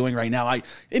what he's doing right now.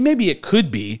 Maybe it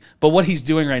could be, but what he's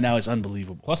doing right now is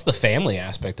unbelievable. Plus the family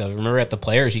aspect of it. Remember at the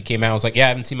Players, he came out and was like, yeah, I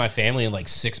haven't seen my family in like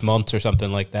 6 months or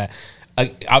something like that.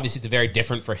 Obviously, it's very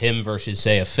different for him versus,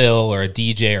 say, a Phil or a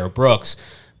DJ or a Brooks.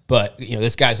 But,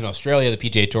 this guy's in Australia. The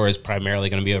PGA Tour is primarily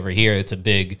going to be over here. It's a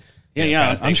big...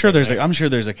 Yeah. I'm sure there's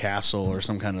a castle or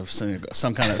some kind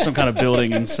of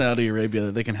building in Saudi Arabia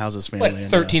that they can house his family. Like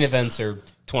 13 events or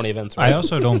 20 events. Right? I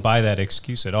also don't buy that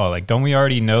excuse at all. Like, don't we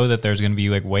already know that there's going to be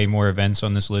like way more events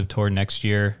on this Live Tour next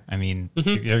year? I mean,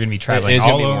 they're going to be traveling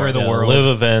all over the world. Live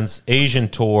events, Asian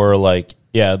Tour,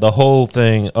 the whole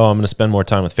thing. Oh, I'm going to spend more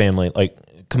time with family. Like,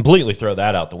 completely throw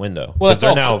that out the window. Well,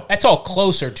 that's all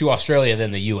closer to Australia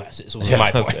than the U.S. is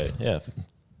my point. Okay. Yeah,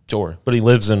 sure. But he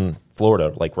lives in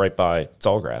Florida, like right by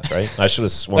Sawgrass, right? I should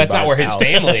have swung That's by not where his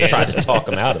family is. Tried to talk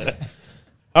him out of it.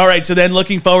 All right, so then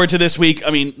looking forward to this week. I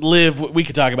mean, Live, we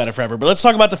could talk about it forever, but let's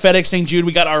talk about the FedEx St. Jude.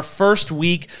 We got our first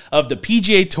week of the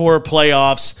PGA Tour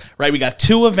playoffs, right? We got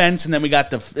 2 events, and then we got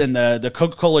the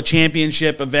Coca-Cola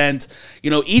Championship event.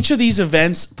 Each of these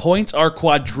events, points are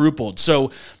quadrupled.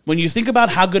 So when you think about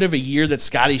how good of a year that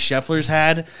Scotty Scheffler's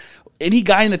had, any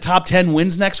guy in the top 10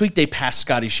 wins next week, they pass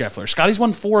Scotty Scheffler. Scotty's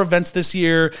won 4 events this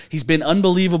year. He's been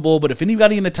unbelievable, but if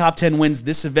anybody in the top 10 wins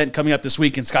this event coming up this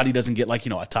week and Scotty doesn't get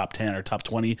a top 10 or top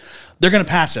 20, they're going to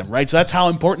pass him, right? So that's how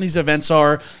important these events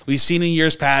are. We've seen in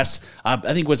years past, I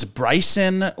think was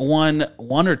Bryson won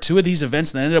 1 or 2 of these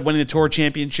events and then ended up winning the Tour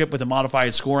Championship with a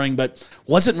modified scoring, but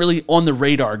wasn't really on the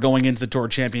radar going into the Tour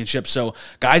Championship. So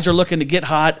guys are looking to get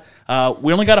hot.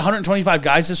 We only got 125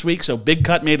 guys this week, so big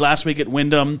cut made last week at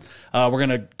Wyndham. We're going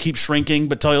to keep shrinking.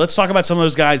 But Tully, let's talk about some of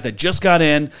those guys that just got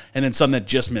in and then some that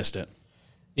just missed it.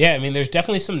 Yeah, I mean, there's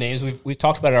definitely some names. We've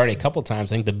talked about it already a couple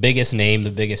times. I think the biggest name,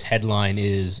 the biggest headline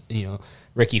is,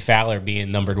 Ricky Fowler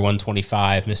being numbered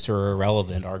 125, Mr.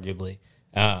 Irrelevant, arguably.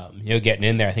 Getting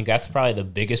in there. I think that's probably the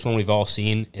biggest one we've all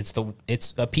seen. It's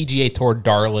a PGA Tour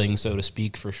darling, so to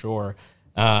speak, for sure.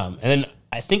 And then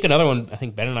I think another one I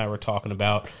think Ben and I were talking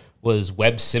about was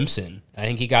Webb Simpson. I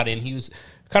think he got in. He was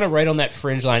kind of right on that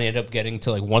fringe line. He ended up getting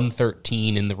to like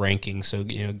 113 in the rankings. So,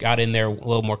 got in there a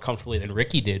little more comfortably than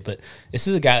Ricky did. But this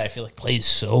is a guy that I feel like plays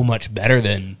so much better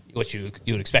than what you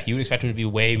would expect. You would expect him to be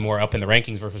way more up in the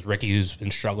rankings versus Ricky, who's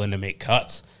been struggling to make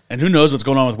cuts. And who knows what's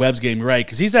going on with Webb's game, right?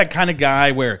 Because he's that kind of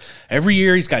guy where every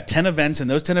year he's got 10 events, and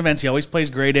those 10 events he always plays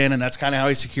great in, and that's kind of how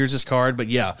he secures his card. But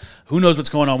yeah, who knows what's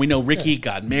going on? We know Ricky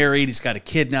got married. He's got a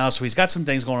kid now, so he's got some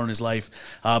things going on in his life.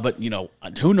 But,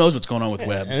 who knows what's going on with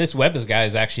Webb? And this Webb guy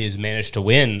has managed to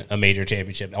win a major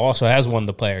championship. Also has won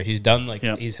the Player. He's done,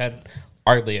 he's had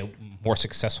arguably a more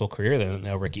successful career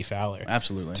than Ricky Fowler.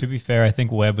 Absolutely. To be fair, I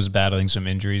think Webb was battling some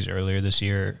injuries earlier this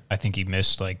year. I think he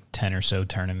missed 10 or so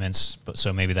tournaments,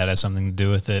 so maybe that has something to do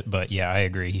with it. But yeah, I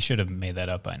agree. He should have made that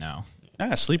up by now.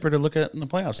 Yeah, sleeper to look at in the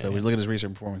playoffs, though. We look at his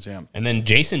recent performance, yeah. And then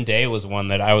Jason Day was one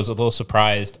that I was a little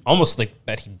surprised, almost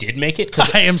that he did make it.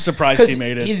 I am surprised he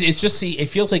made it. It's just, it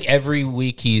feels like every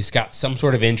week he's got some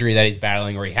sort of injury that he's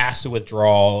battling, or he has to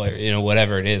withdraw, or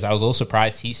whatever it is. I was a little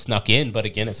surprised he snuck in, but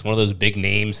again, it's one of those big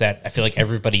names that I feel like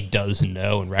everybody does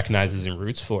know and recognizes and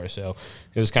roots for. So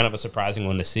it was kind of a surprising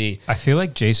one to see. I feel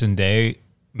like Jason Day,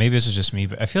 maybe this is just me,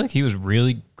 but I feel like he was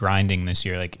really grinding this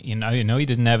year. He didn't have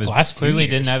didn't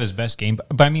have his best game,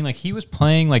 but I mean, he was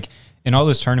playing in all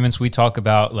those tournaments we talk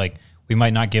about. We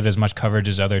might not give as much coverage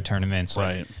as other tournaments,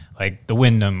 right? Like the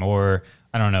Wyndham or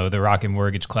I don't know, the Rocket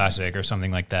Mortgage Classic or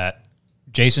something like that.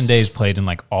 Jason Day's played in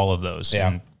all of those.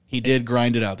 Yeah, he did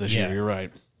grind it out this year. You're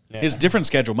right. Yeah. His different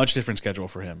schedule, much different schedule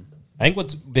for him. I think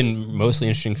what's been mostly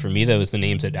interesting for me though is the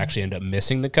names that actually end up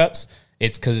missing the cuts.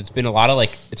 It's because it's been a lot of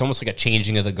it's almost like a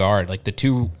changing of the guard. The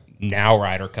 2 now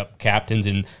Ryder Cup captains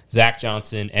and Zach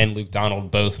Johnson and Luke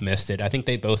Donald both missed it. I think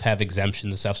they both have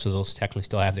exemptions and stuff, so they'll technically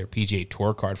still have their PGA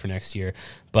Tour card for next year.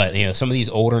 But some of these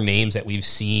older names that we've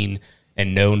seen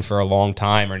and known for a long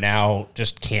time are now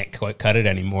just can't quite cut it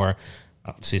anymore.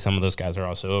 Obviously, some of those guys are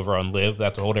also over on Live.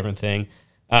 That's a whole different thing.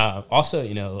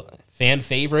 Also, fan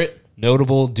favorite.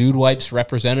 Notable Dude Wipes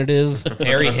representative,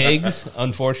 Harry Higgs,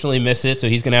 unfortunately missed it, so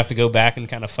he's going to have to go back and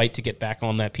kind of fight to get back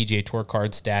on that PGA Tour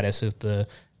card status with the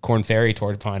Korn Ferry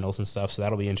Tour finals and stuff, so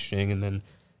that'll be interesting. And then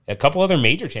a couple other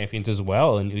major champions as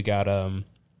well, and we got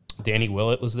Danny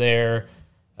Willett was there,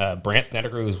 Brant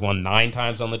Snedeker, who's won 9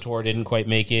 times on the tour, didn't quite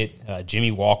make it,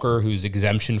 Jimmy Walker, who's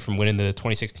exemption from winning the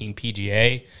 2016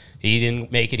 PGA, he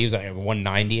didn't make it, he was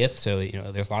 190th, so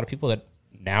there's a lot of people that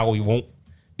now we won't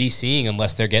be seeing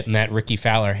unless they're getting that Ricky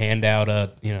Fowler handout,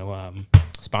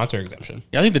 sponsor exemption.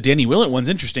 Yeah, I think the Danny Willett one's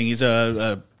interesting. He's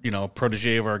a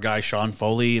protege of our guy Sean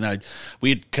Foley, and we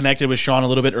had connected with Sean a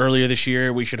little bit earlier this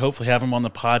year. We should hopefully have him on the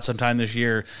pod sometime this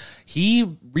year.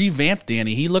 He revamped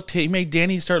Danny. He made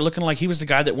Danny start looking like he was the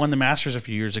guy that won the Masters a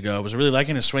few years ago. I was really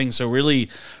liking his swing, so really,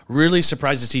 really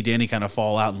surprised to see Danny kind of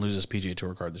fall out and lose his PGA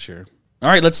Tour card this year. All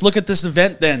right, let's look at this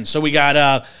event then. So we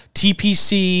got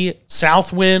TPC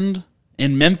Southwind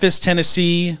in Memphis,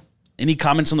 Tennessee. Any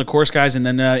comments on the course, guys? And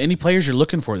then any players you're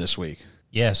looking for this week?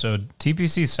 Yeah, so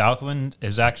TPC Southwind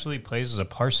plays as a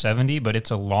par 70, but it's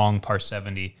a long par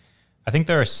 70. I think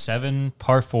there are 7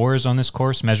 par 4s on this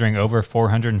course measuring over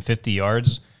 450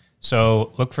 yards.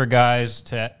 So look for guys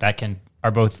that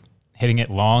are both hitting it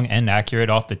long and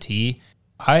accurate off the tee.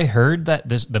 I heard that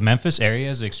the Memphis area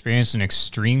has experienced an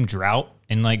extreme drought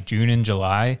in like June and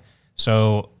July.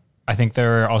 So I think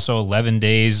there are also 11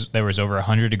 days. There was over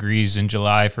 100 degrees in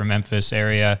July for Memphis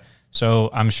area.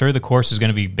 So I'm sure the course is going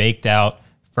to be baked out,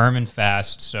 firm and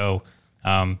fast. So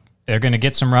they're going to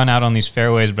get some run out on these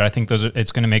fairways, but I think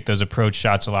it's going to make those approach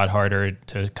shots a lot harder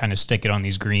to kind of stick it on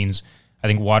these greens. I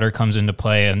think water comes into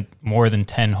play in more than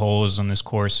 10 holes on this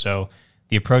course. So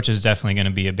the approach is definitely going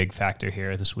to be a big factor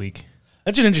here this week.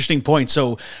 That's an interesting point.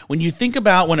 So when you think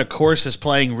about when a course is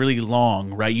playing really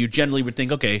long, right, you generally would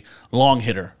think, okay, long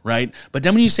hitter, right? But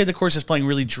then when you say the course is playing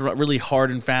really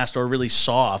hard and fast or really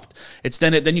soft,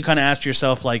 then you kind of ask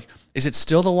yourself, like, is it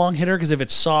still the long hitter? Because if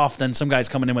it's soft, then some guy's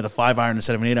coming in with a 5-iron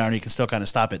instead of an 8-iron, you can still kind of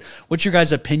stop it. What's your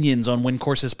guys' opinions on when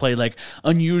courses play like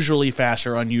unusually fast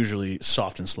or unusually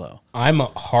soft and slow? I'm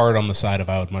hard on the side of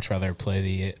I would much rather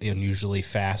play the unusually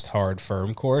fast, hard,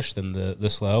 firm course than the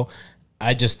slow.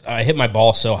 I hit my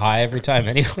ball so high every time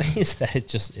anyways that it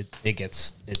just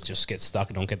gets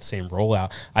stuck. I don't get the same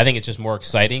rollout. I think it's just more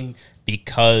exciting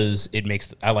because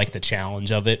I like the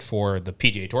challenge of it for the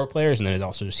PGA Tour players, and then it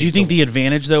also just. Do you think the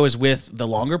advantage though is with the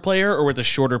longer player or with the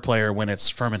shorter player when it's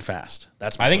firm and fast?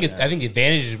 I think the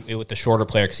advantage is with the shorter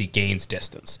player because he gains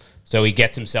distance, so he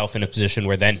gets himself in a position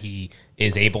where then he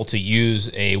is able to use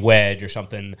a wedge or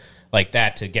something like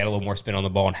that to get a little more spin on the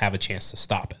ball and have a chance to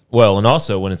stop it. Well, and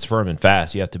also when it's firm and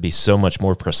fast, you have to be so much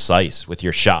more precise with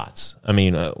your shots. I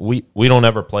mean, we don't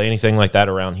ever play anything like that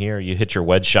around here. You hit your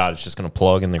wedge shot, it's just going to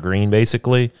plug in the green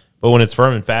basically. But when it's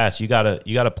firm and fast, you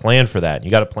gotta plan for that. You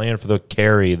got to plan for the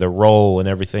carry, the roll, and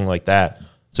everything like that.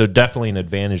 So definitely an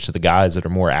advantage to the guys that are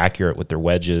more accurate with their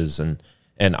wedges and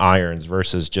irons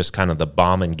versus just kind of the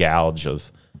bomb and gouge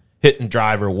of hitting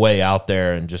driver way out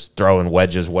there and just throwing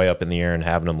wedges way up in the air and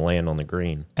having them land on the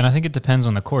green. And I think it depends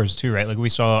on the course too, right? Like we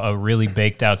saw a really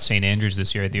baked out St. Andrews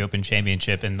this year at the Open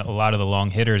Championship, and a lot of the long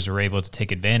hitters were able to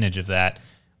take advantage of that.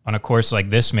 On a course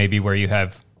like this, maybe where you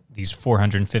have these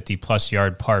 450 plus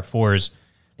yard par 4s,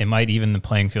 it might even the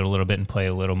playing field a little bit and play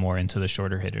a little more into the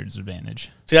shorter hitter's advantage.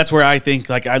 See, that's where I think,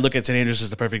 like, I look at St. Andrews as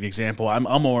the perfect example. I'm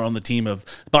more on the team of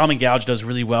bomb and gouge does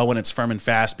really well when it's firm and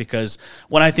fast, because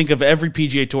when I think of every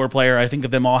PGA Tour player, I think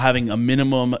of them all having a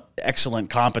minimum excellent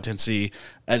competency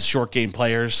as short game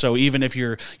players. So even if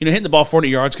you're hitting the ball 40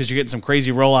 yards because you're getting some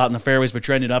crazy rollout in the fairways, but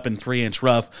you're ending up in 3-inch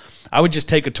rough, I would just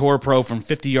take a tour pro from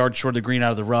 50 yards short of the green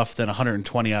out of the rough than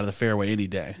 120 out of the fairway any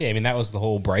day. Yeah, I mean, that was the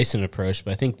whole Bryson approach,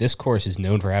 but I think this course is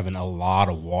known for having a lot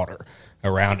of water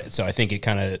around it. So I think it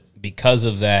kind of, because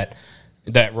of that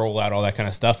rollout, all that kind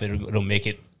of stuff, it'll make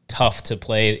it tough to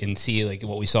play and see like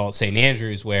what we saw at St.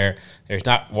 Andrews, where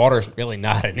water's really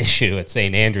not an issue at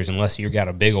St. Andrews unless you've got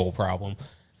a big old problem.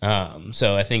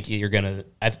 So I think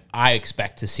I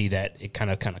expect to see that it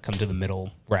kind of come to the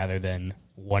middle rather than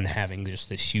one having just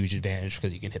this huge advantage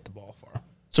because you can hit the ball far.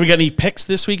 So we got any picks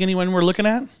this week? Anyone we're looking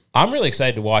at? I'm really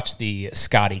excited to watch the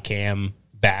Scotty Cam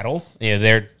battle.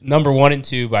 They're number 1 and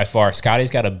 2 by far. Scotty's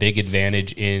got a big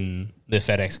advantage in the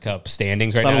FedEx Cup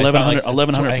standings right now.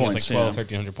 1,100 points.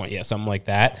 1,300 points. Yeah, something like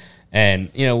that.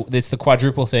 And, it's the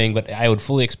quadruple thing, but I would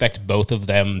fully expect both of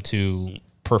them to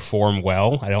perform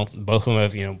well. Both of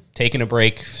them have, taken a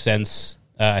break since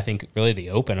I think really the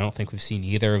Open. I don't think we've seen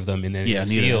either of them in the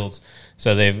fields.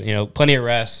 So they've, plenty of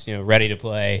rest, ready to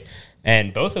play.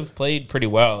 And both have played pretty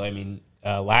well. I mean,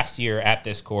 last year at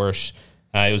this course,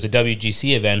 it was a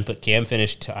WGC event, but Cam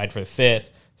finished tied for 5th.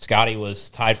 Scotty was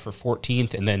tied for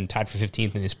 14th and then tied for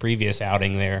 15th in his previous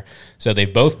outing there. So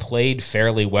they've both played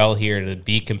fairly well here to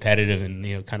be competitive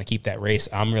and kind of keep that race.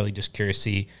 I'm really just curious to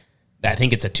see. I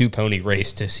think it's a 2-pony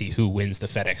race to see who wins the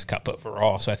FedEx Cup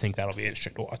overall. So I think that'll be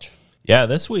interesting to watch. Yeah,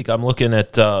 this week I'm looking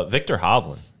at Victor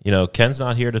Hovland. Ken's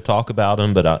not here to talk about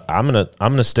him, but I'm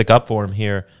gonna stick up for him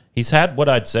here. He's had what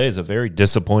I'd say is a very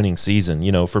disappointing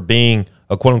season. For being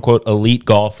a quote unquote elite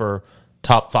golfer,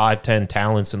 top 5-10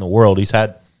 talents in the world. He's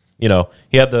had You know,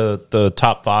 he had the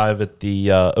top 5 at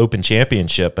the Open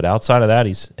Championship, but outside of that,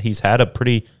 he's had a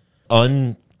pretty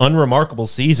unremarkable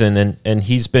season, and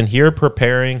he's been here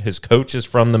preparing. His coach is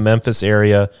from the Memphis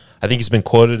area. I think he's been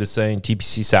quoted as saying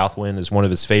TPC Southwind is one of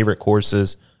his favorite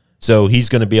courses. So he's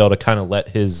going to be able to kind of let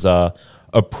his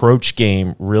approach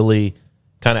game really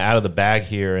kind of out of the bag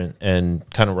here and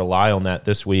kind of rely on that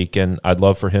this week. And I'd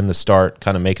love for him to start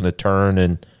kind of making a turn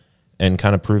and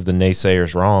kind of prove the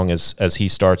naysayers wrong as he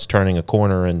starts turning a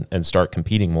corner and start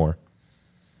competing more.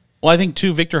 Well, I think,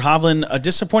 too, Victor Hovland, a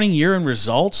disappointing year in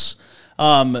results,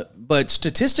 but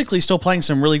statistically still playing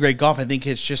some really great golf. I think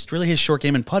it's just really his short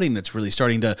game and putting that's really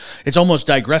starting to – it's almost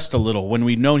digressed a little when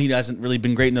we've known he hasn't really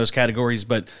been great in those categories.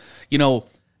 But, you know,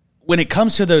 when it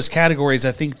comes to those categories,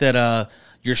 I think that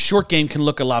your short game can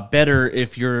look a lot better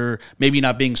if you're maybe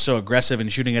not being so aggressive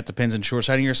and shooting at the pins and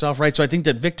short-siding yourself, right? So I think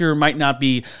that Victor might not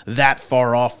be that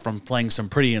far off from playing some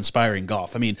pretty inspiring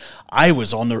golf. I mean, I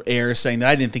was on the air saying that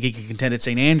I didn't think he could contend at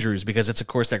St. Andrews because it's a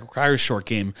course that requires short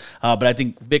game, but I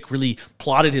think Vic really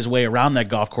plotted his way around that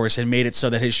golf course and made it so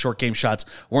that his short game shots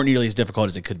weren't nearly as difficult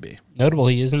as it could be. Notable,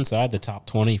 he is inside the top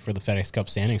 20 for the FedEx Cup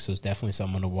standings, so it's definitely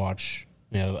someone to watch.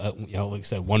 Like I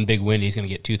said, one big win, he's going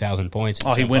to get 2,000 points.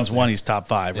 Oh, he wins one, he's top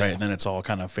 5, right? And then it's all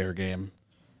kind of fair game.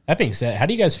 That being said, how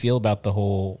do you guys feel about the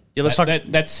whole let's talk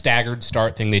that staggered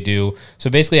start thing they do? So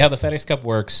basically, how the FedEx Cup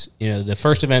works, the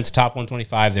first event's top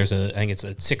 125. There's I think it's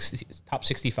a top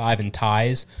 65 in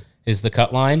ties is the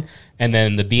cut line, and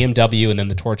then the BMW and then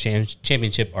the Tour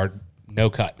Championship are no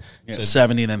cut. Yeah, so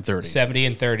 70 and then 30. 70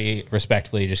 and 30,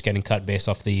 respectively, just getting cut based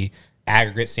off the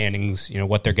aggregate standings,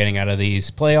 what they're getting out of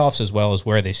these playoffs as well as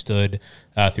where they stood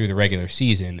through the regular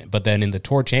season. But then in the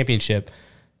Tour Championship,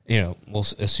 we'll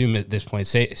assume at this point,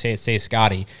 say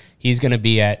Scotty, he's going to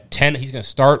be at 10. He's going to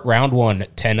start round 1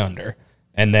 at 10 under.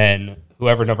 And then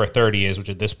whoever number 30 is, which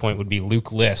at this point would be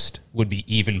Luke List, would be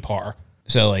even par.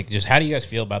 So, just how do you guys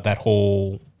feel about that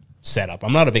whole setup?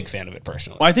 I'm not a big fan of it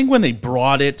personally. Well, I think when they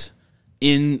brought it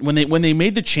in, when they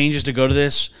made the changes to go to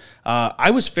this,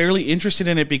 I was fairly interested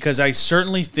in it because I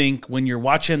certainly think when you're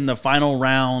watching the final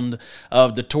round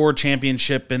of the Tour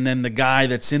Championship and then the guy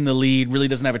that's in the lead really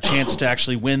doesn't have a chance to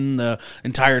actually win the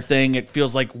entire thing, it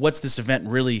feels like, what's this event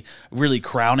really, really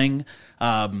crowning?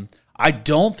 I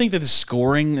don't think that the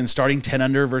scoring and starting 10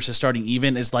 under versus starting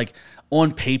even is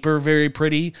on paper very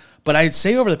pretty, but I'd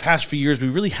say over the past few years we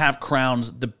really have crowned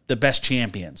the best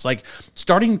champions.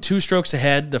 Starting 2 strokes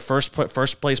ahead, the first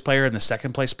place player and the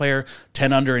second place player,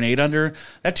 10 under and 8 under,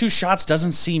 that 2 shots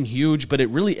doesn't seem huge, but it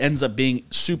really ends up being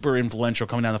super influential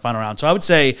coming down the final round. So I would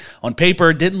say on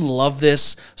paper, didn't love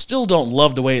this, still don't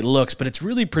love the way it looks, but it's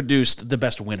really produced the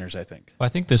best winners, I think. Well, I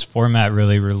think this format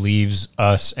really relieves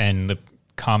us and the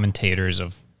commentators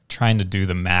of trying to do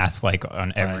the math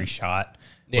on every shot.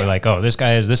 Yeah. We're oh, this guy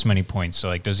has this many points,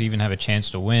 so does he even have a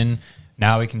chance to win?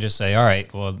 Now we can just say, all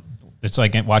right, well, it's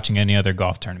like watching any other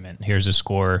golf tournament. Here's a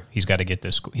score. He's got to get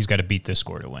this. He's got to beat this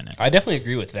score to win it. I definitely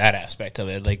agree with that aspect of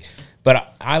it.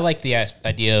 But I like the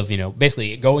idea of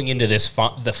basically going into this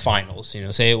the finals.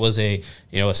 Say it was a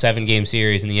 7-game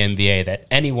series in the NBA that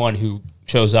anyone who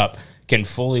shows up can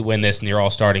fully win this, and you're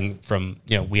all starting from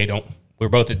we're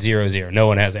both at 0-0. No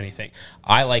one has anything.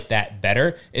 I like that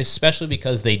better, especially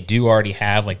because they do already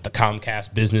have the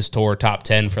Comcast Business Tour top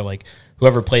 10 for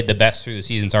whoever played the best through the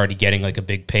season's already getting a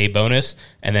big pay bonus,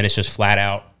 and then it's just flat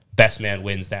out best man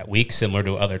wins that week, similar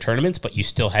to other tournaments, but you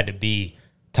still had to be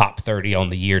top 30 on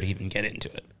the year to even get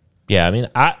into it. Yeah, I mean,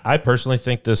 I personally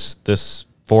think this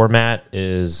format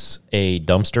is a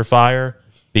dumpster fire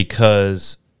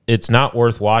because it's not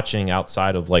worth watching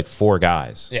outside of 4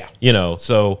 guys. Yeah.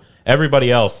 So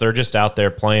everybody else, they're just out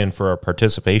there playing for a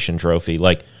participation trophy.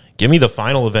 Give me the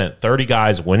final event, 30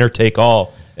 guys, winner take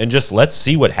all, and just let's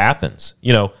see what happens.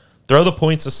 Throw the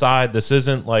points aside. This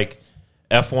isn't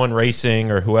F1 racing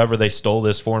or whoever they stole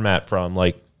this format from.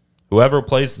 Whoever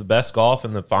plays the best golf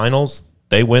in the finals,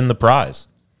 they win the prize.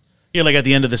 Yeah, at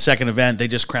the end of the second event, they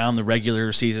just crown the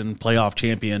regular season playoff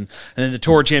champion. And then the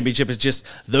Tour Championship is just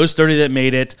those 30 that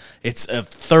made it. It's a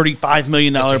 $35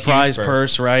 million prize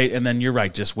purse, right? And then you're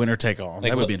right, just winner take all.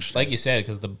 That would be interesting. Like you said,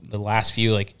 because the last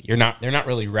few, they're not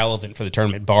really relevant for the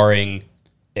tournament, barring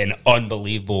an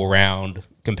unbelievable round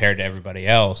compared to everybody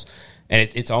else. And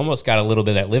it's almost got a little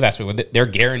bit of that live aspect where they're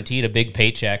guaranteed a big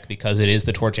paycheck because it is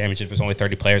the Tour Championship. There's only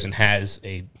 30 players and has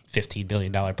a $15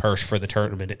 million purse for the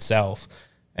tournament itself.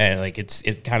 And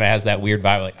it kind of has that weird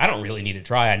vibe. I don't really need to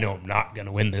try. I know I'm not going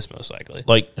to win this most likely.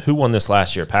 Who won this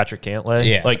last year? Patrick Cantlay?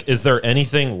 Yeah. Is there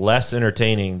anything less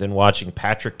entertaining than watching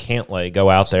Patrick Cantlay go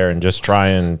out there and just try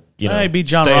and I beat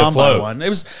John stay Rahm by afloat. one.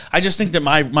 I just think that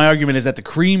my argument is that the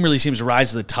cream really seems to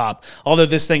rise to the top. Although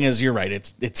this thing is, you're right.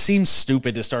 It seems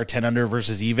stupid to start 10 under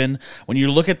versus even. When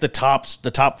you look at the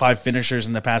top 5 finishers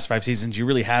in the past 5 seasons, you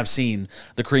really have seen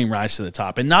the cream rise to the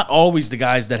top, and not always the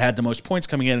guys that had the most points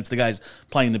coming in. It's the guys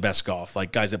playing the best golf,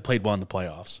 like guys that played well in the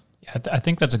playoffs. Yeah, I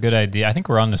think that's a good idea. I think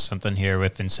we're on to something here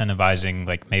with incentivizing,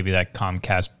 like maybe that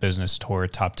Comcast Business Tour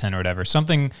top 10 or whatever,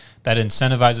 something that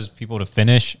incentivizes people to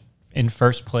finish in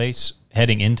first place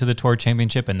heading into the Tour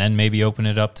Championship and then maybe open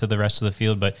it up to the rest of the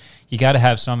field. But you got to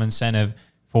have some incentive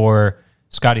for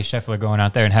Scotty Scheffler going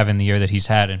out there and having the year that he's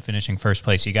had and finishing first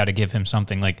place. You got to give him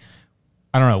something. Like,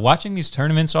 I don't know, watching these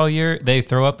tournaments all year, they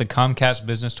throw up the Comcast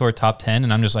Business Tour top 10,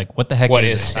 and I'm just like, what the heck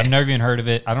is this? I've never even heard of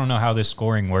it. I don't know how this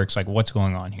scoring works. Like, what's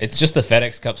going on here? It's just the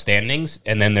FedEx Cup standings,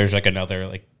 and then there's like another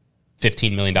like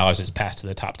 $15 million that's passed to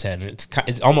the top 10.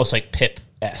 It's almost like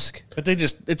Pip-esque. But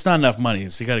it's not enough money,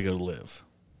 so you got to go to live.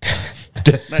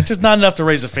 That's just not enough to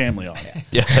raise a family on.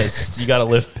 Yes, you got to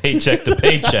live paycheck to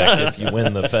paycheck if you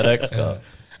win the FedEx Cup.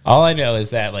 All I know is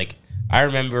that, like, I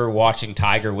remember watching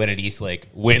Tiger win at Eastlake,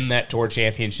 win that Tour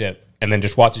Championship, and then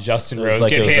just watch Justin Rose like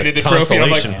get it was handed a the trophy. And I'm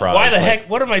like, consolation prize. why the Like, heck?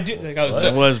 What am I doing? Like,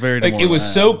 It was very like, it was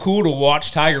so cool to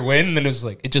watch Tiger win, and then it was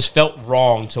like, it just felt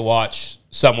wrong to watch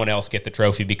someone else get the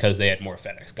trophy because they had more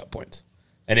FedEx Cup points.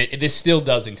 And this still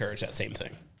does encourage that same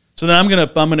thing. So then I'm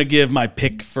gonna give my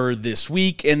pick for this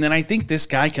week, and then I think this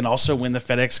guy can also win the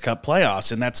FedEx Cup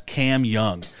playoffs, and that's Cam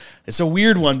Young. It's a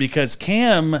weird one because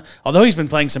Cam, although he's been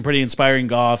playing some pretty inspiring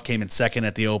golf, came in second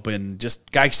at the Open.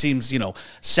 Just guy seems,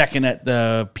 second at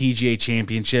the PGA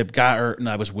Championship.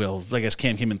 It was Will. I guess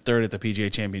Cam came in third at the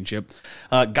PGA Championship.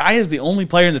 Guy is the only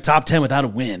player in the top 10 without a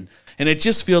win. And it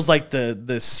just feels like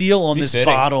the seal on this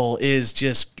bottle is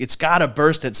just, it's got to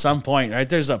burst at some point, right?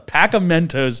 There's a pack of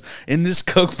Mentos in this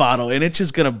Coke bottle, and it's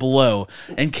just going to blow.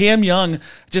 And Cam Young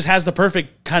just has the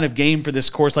perfect kind of game for this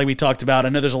course like we talked about. I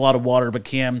know there's a lot of water, but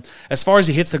Cam, as far as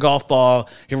he hits the golf ball,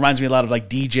 he reminds me a lot of like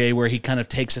DJ, where he kind of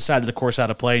takes the side of the course out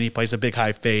of play and he plays a big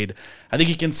high fade. I think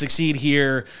he can succeed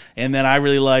here. And then I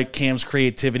really like Cam's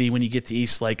creativity when you get to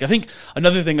Eastlake. I think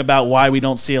another thing about why we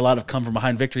don't see a lot of come from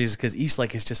behind victories is because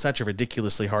Eastlake is just such a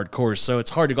ridiculously hard course. So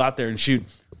it's hard to go out there and shoot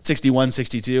 61,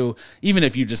 62, even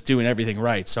if you're just doing everything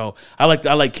right. So I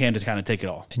like Cam to kind of take it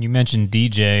all. And you mentioned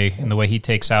DJ and the way he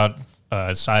takes out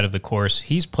side of the course.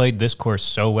 He's played this course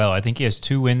so well. I think he has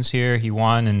 2 wins here. He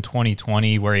won in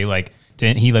 2020 where he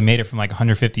made it from like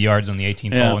 150 yards on the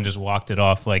 18th hole and just walked it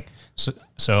off.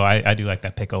 So I do like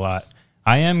that pick a lot.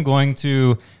 I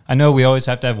know we always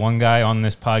have to have one guy on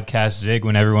this podcast zig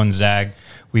when everyone's zag.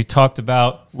 We talked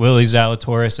about Willie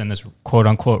Zalatoris and this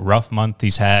quote-unquote rough month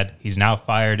he's had. He's now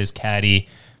fired his caddy.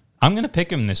 I'm going to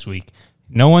pick him this week.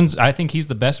 I think he's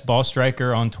the best ball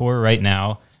striker on tour right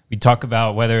now. We talk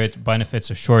about whether it benefits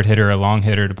a short hitter or a long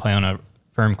hitter to play on a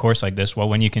firm course like this. Well,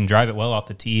 when you can drive it well off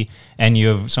the tee and you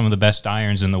have some of the best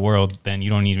irons in the world, then you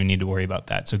don't even need to worry about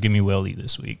that. So give me Willie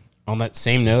this week. On that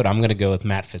same note, I'm going to go with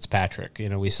Matt Fitzpatrick.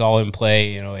 We saw him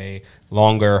play, a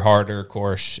longer, harder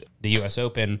course, the U.S.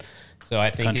 Open. So I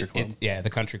think the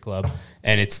Country Club,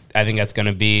 and I think that's going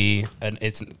to be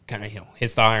it's kind of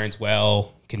hits the irons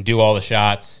well, can do all the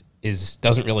shots,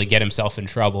 doesn't really get himself in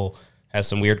trouble, has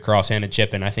some weird cross-handed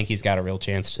chip, and I think he's got a real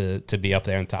chance to be up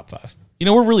there in the top 5.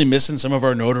 We're really missing some of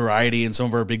our notoriety and some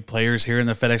of our big players here in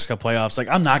the FedEx Cup playoffs. Like,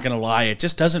 I'm not going to lie, it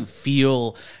just doesn't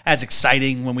feel as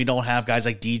exciting when we don't have guys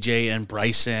like DJ and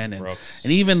Bryson and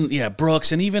even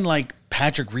Brooks and even like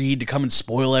Patrick Reed to come and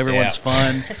spoil everyone's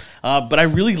fun. But I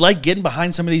really like getting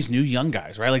behind some of these new young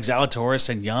guys, right? Like Zalatoris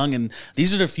and Young, and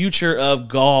these are the future of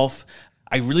golf.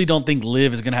 I really don't think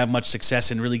Liv is going to have much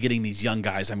success in really getting these young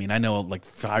guys. I mean, I know like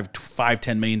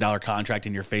 $10 million contract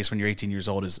in your face when you're 18 years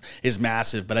old is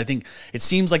massive, but I think it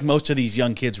seems like most of these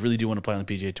young kids really do want to play on the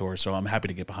PGA Tour, so I'm happy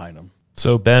to get behind them.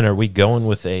 So, Ben, are we going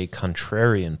with a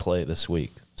contrarian play this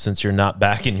week since you're not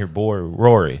backing your boy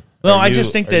Rory? Well, I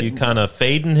just think that you kind of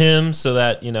fading him so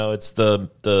that, it's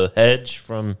the hedge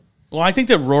from... Well, I think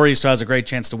that Rory still has a great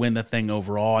chance to win the thing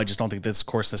overall. I just don't think this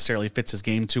course necessarily fits his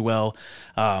game too well.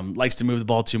 Likes to move the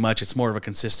ball too much. It's more of a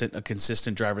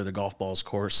consistent driver of the golf balls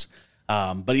course.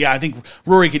 But yeah, I think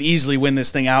Rory could easily win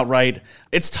this thing outright.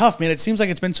 It's tough, man. It seems like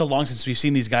it's been so long since we've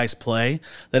seen these guys play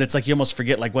that it's like you almost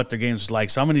forget like what their games was like.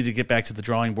 So I'm gonna need to get back to the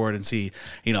drawing board and see,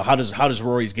 how does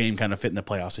Rory's game kind of fit in the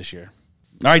playoffs this year.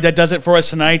 All right, that does it for us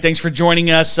tonight. Thanks for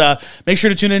joining us. Make sure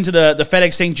to tune into the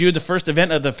FedEx St. Jude, the first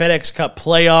event of the FedEx Cup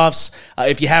playoffs.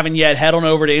 If you haven't yet, head on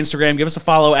over to Instagram. Give us a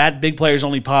follow at Big Players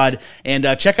Only Pod. And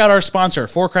check out our sponsor,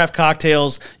 4Craft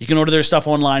Cocktails. You can order their stuff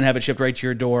online, have it shipped right to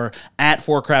your door at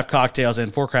 4Craft Cocktails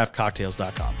and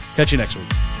 4craftcocktails.com. Catch you next week.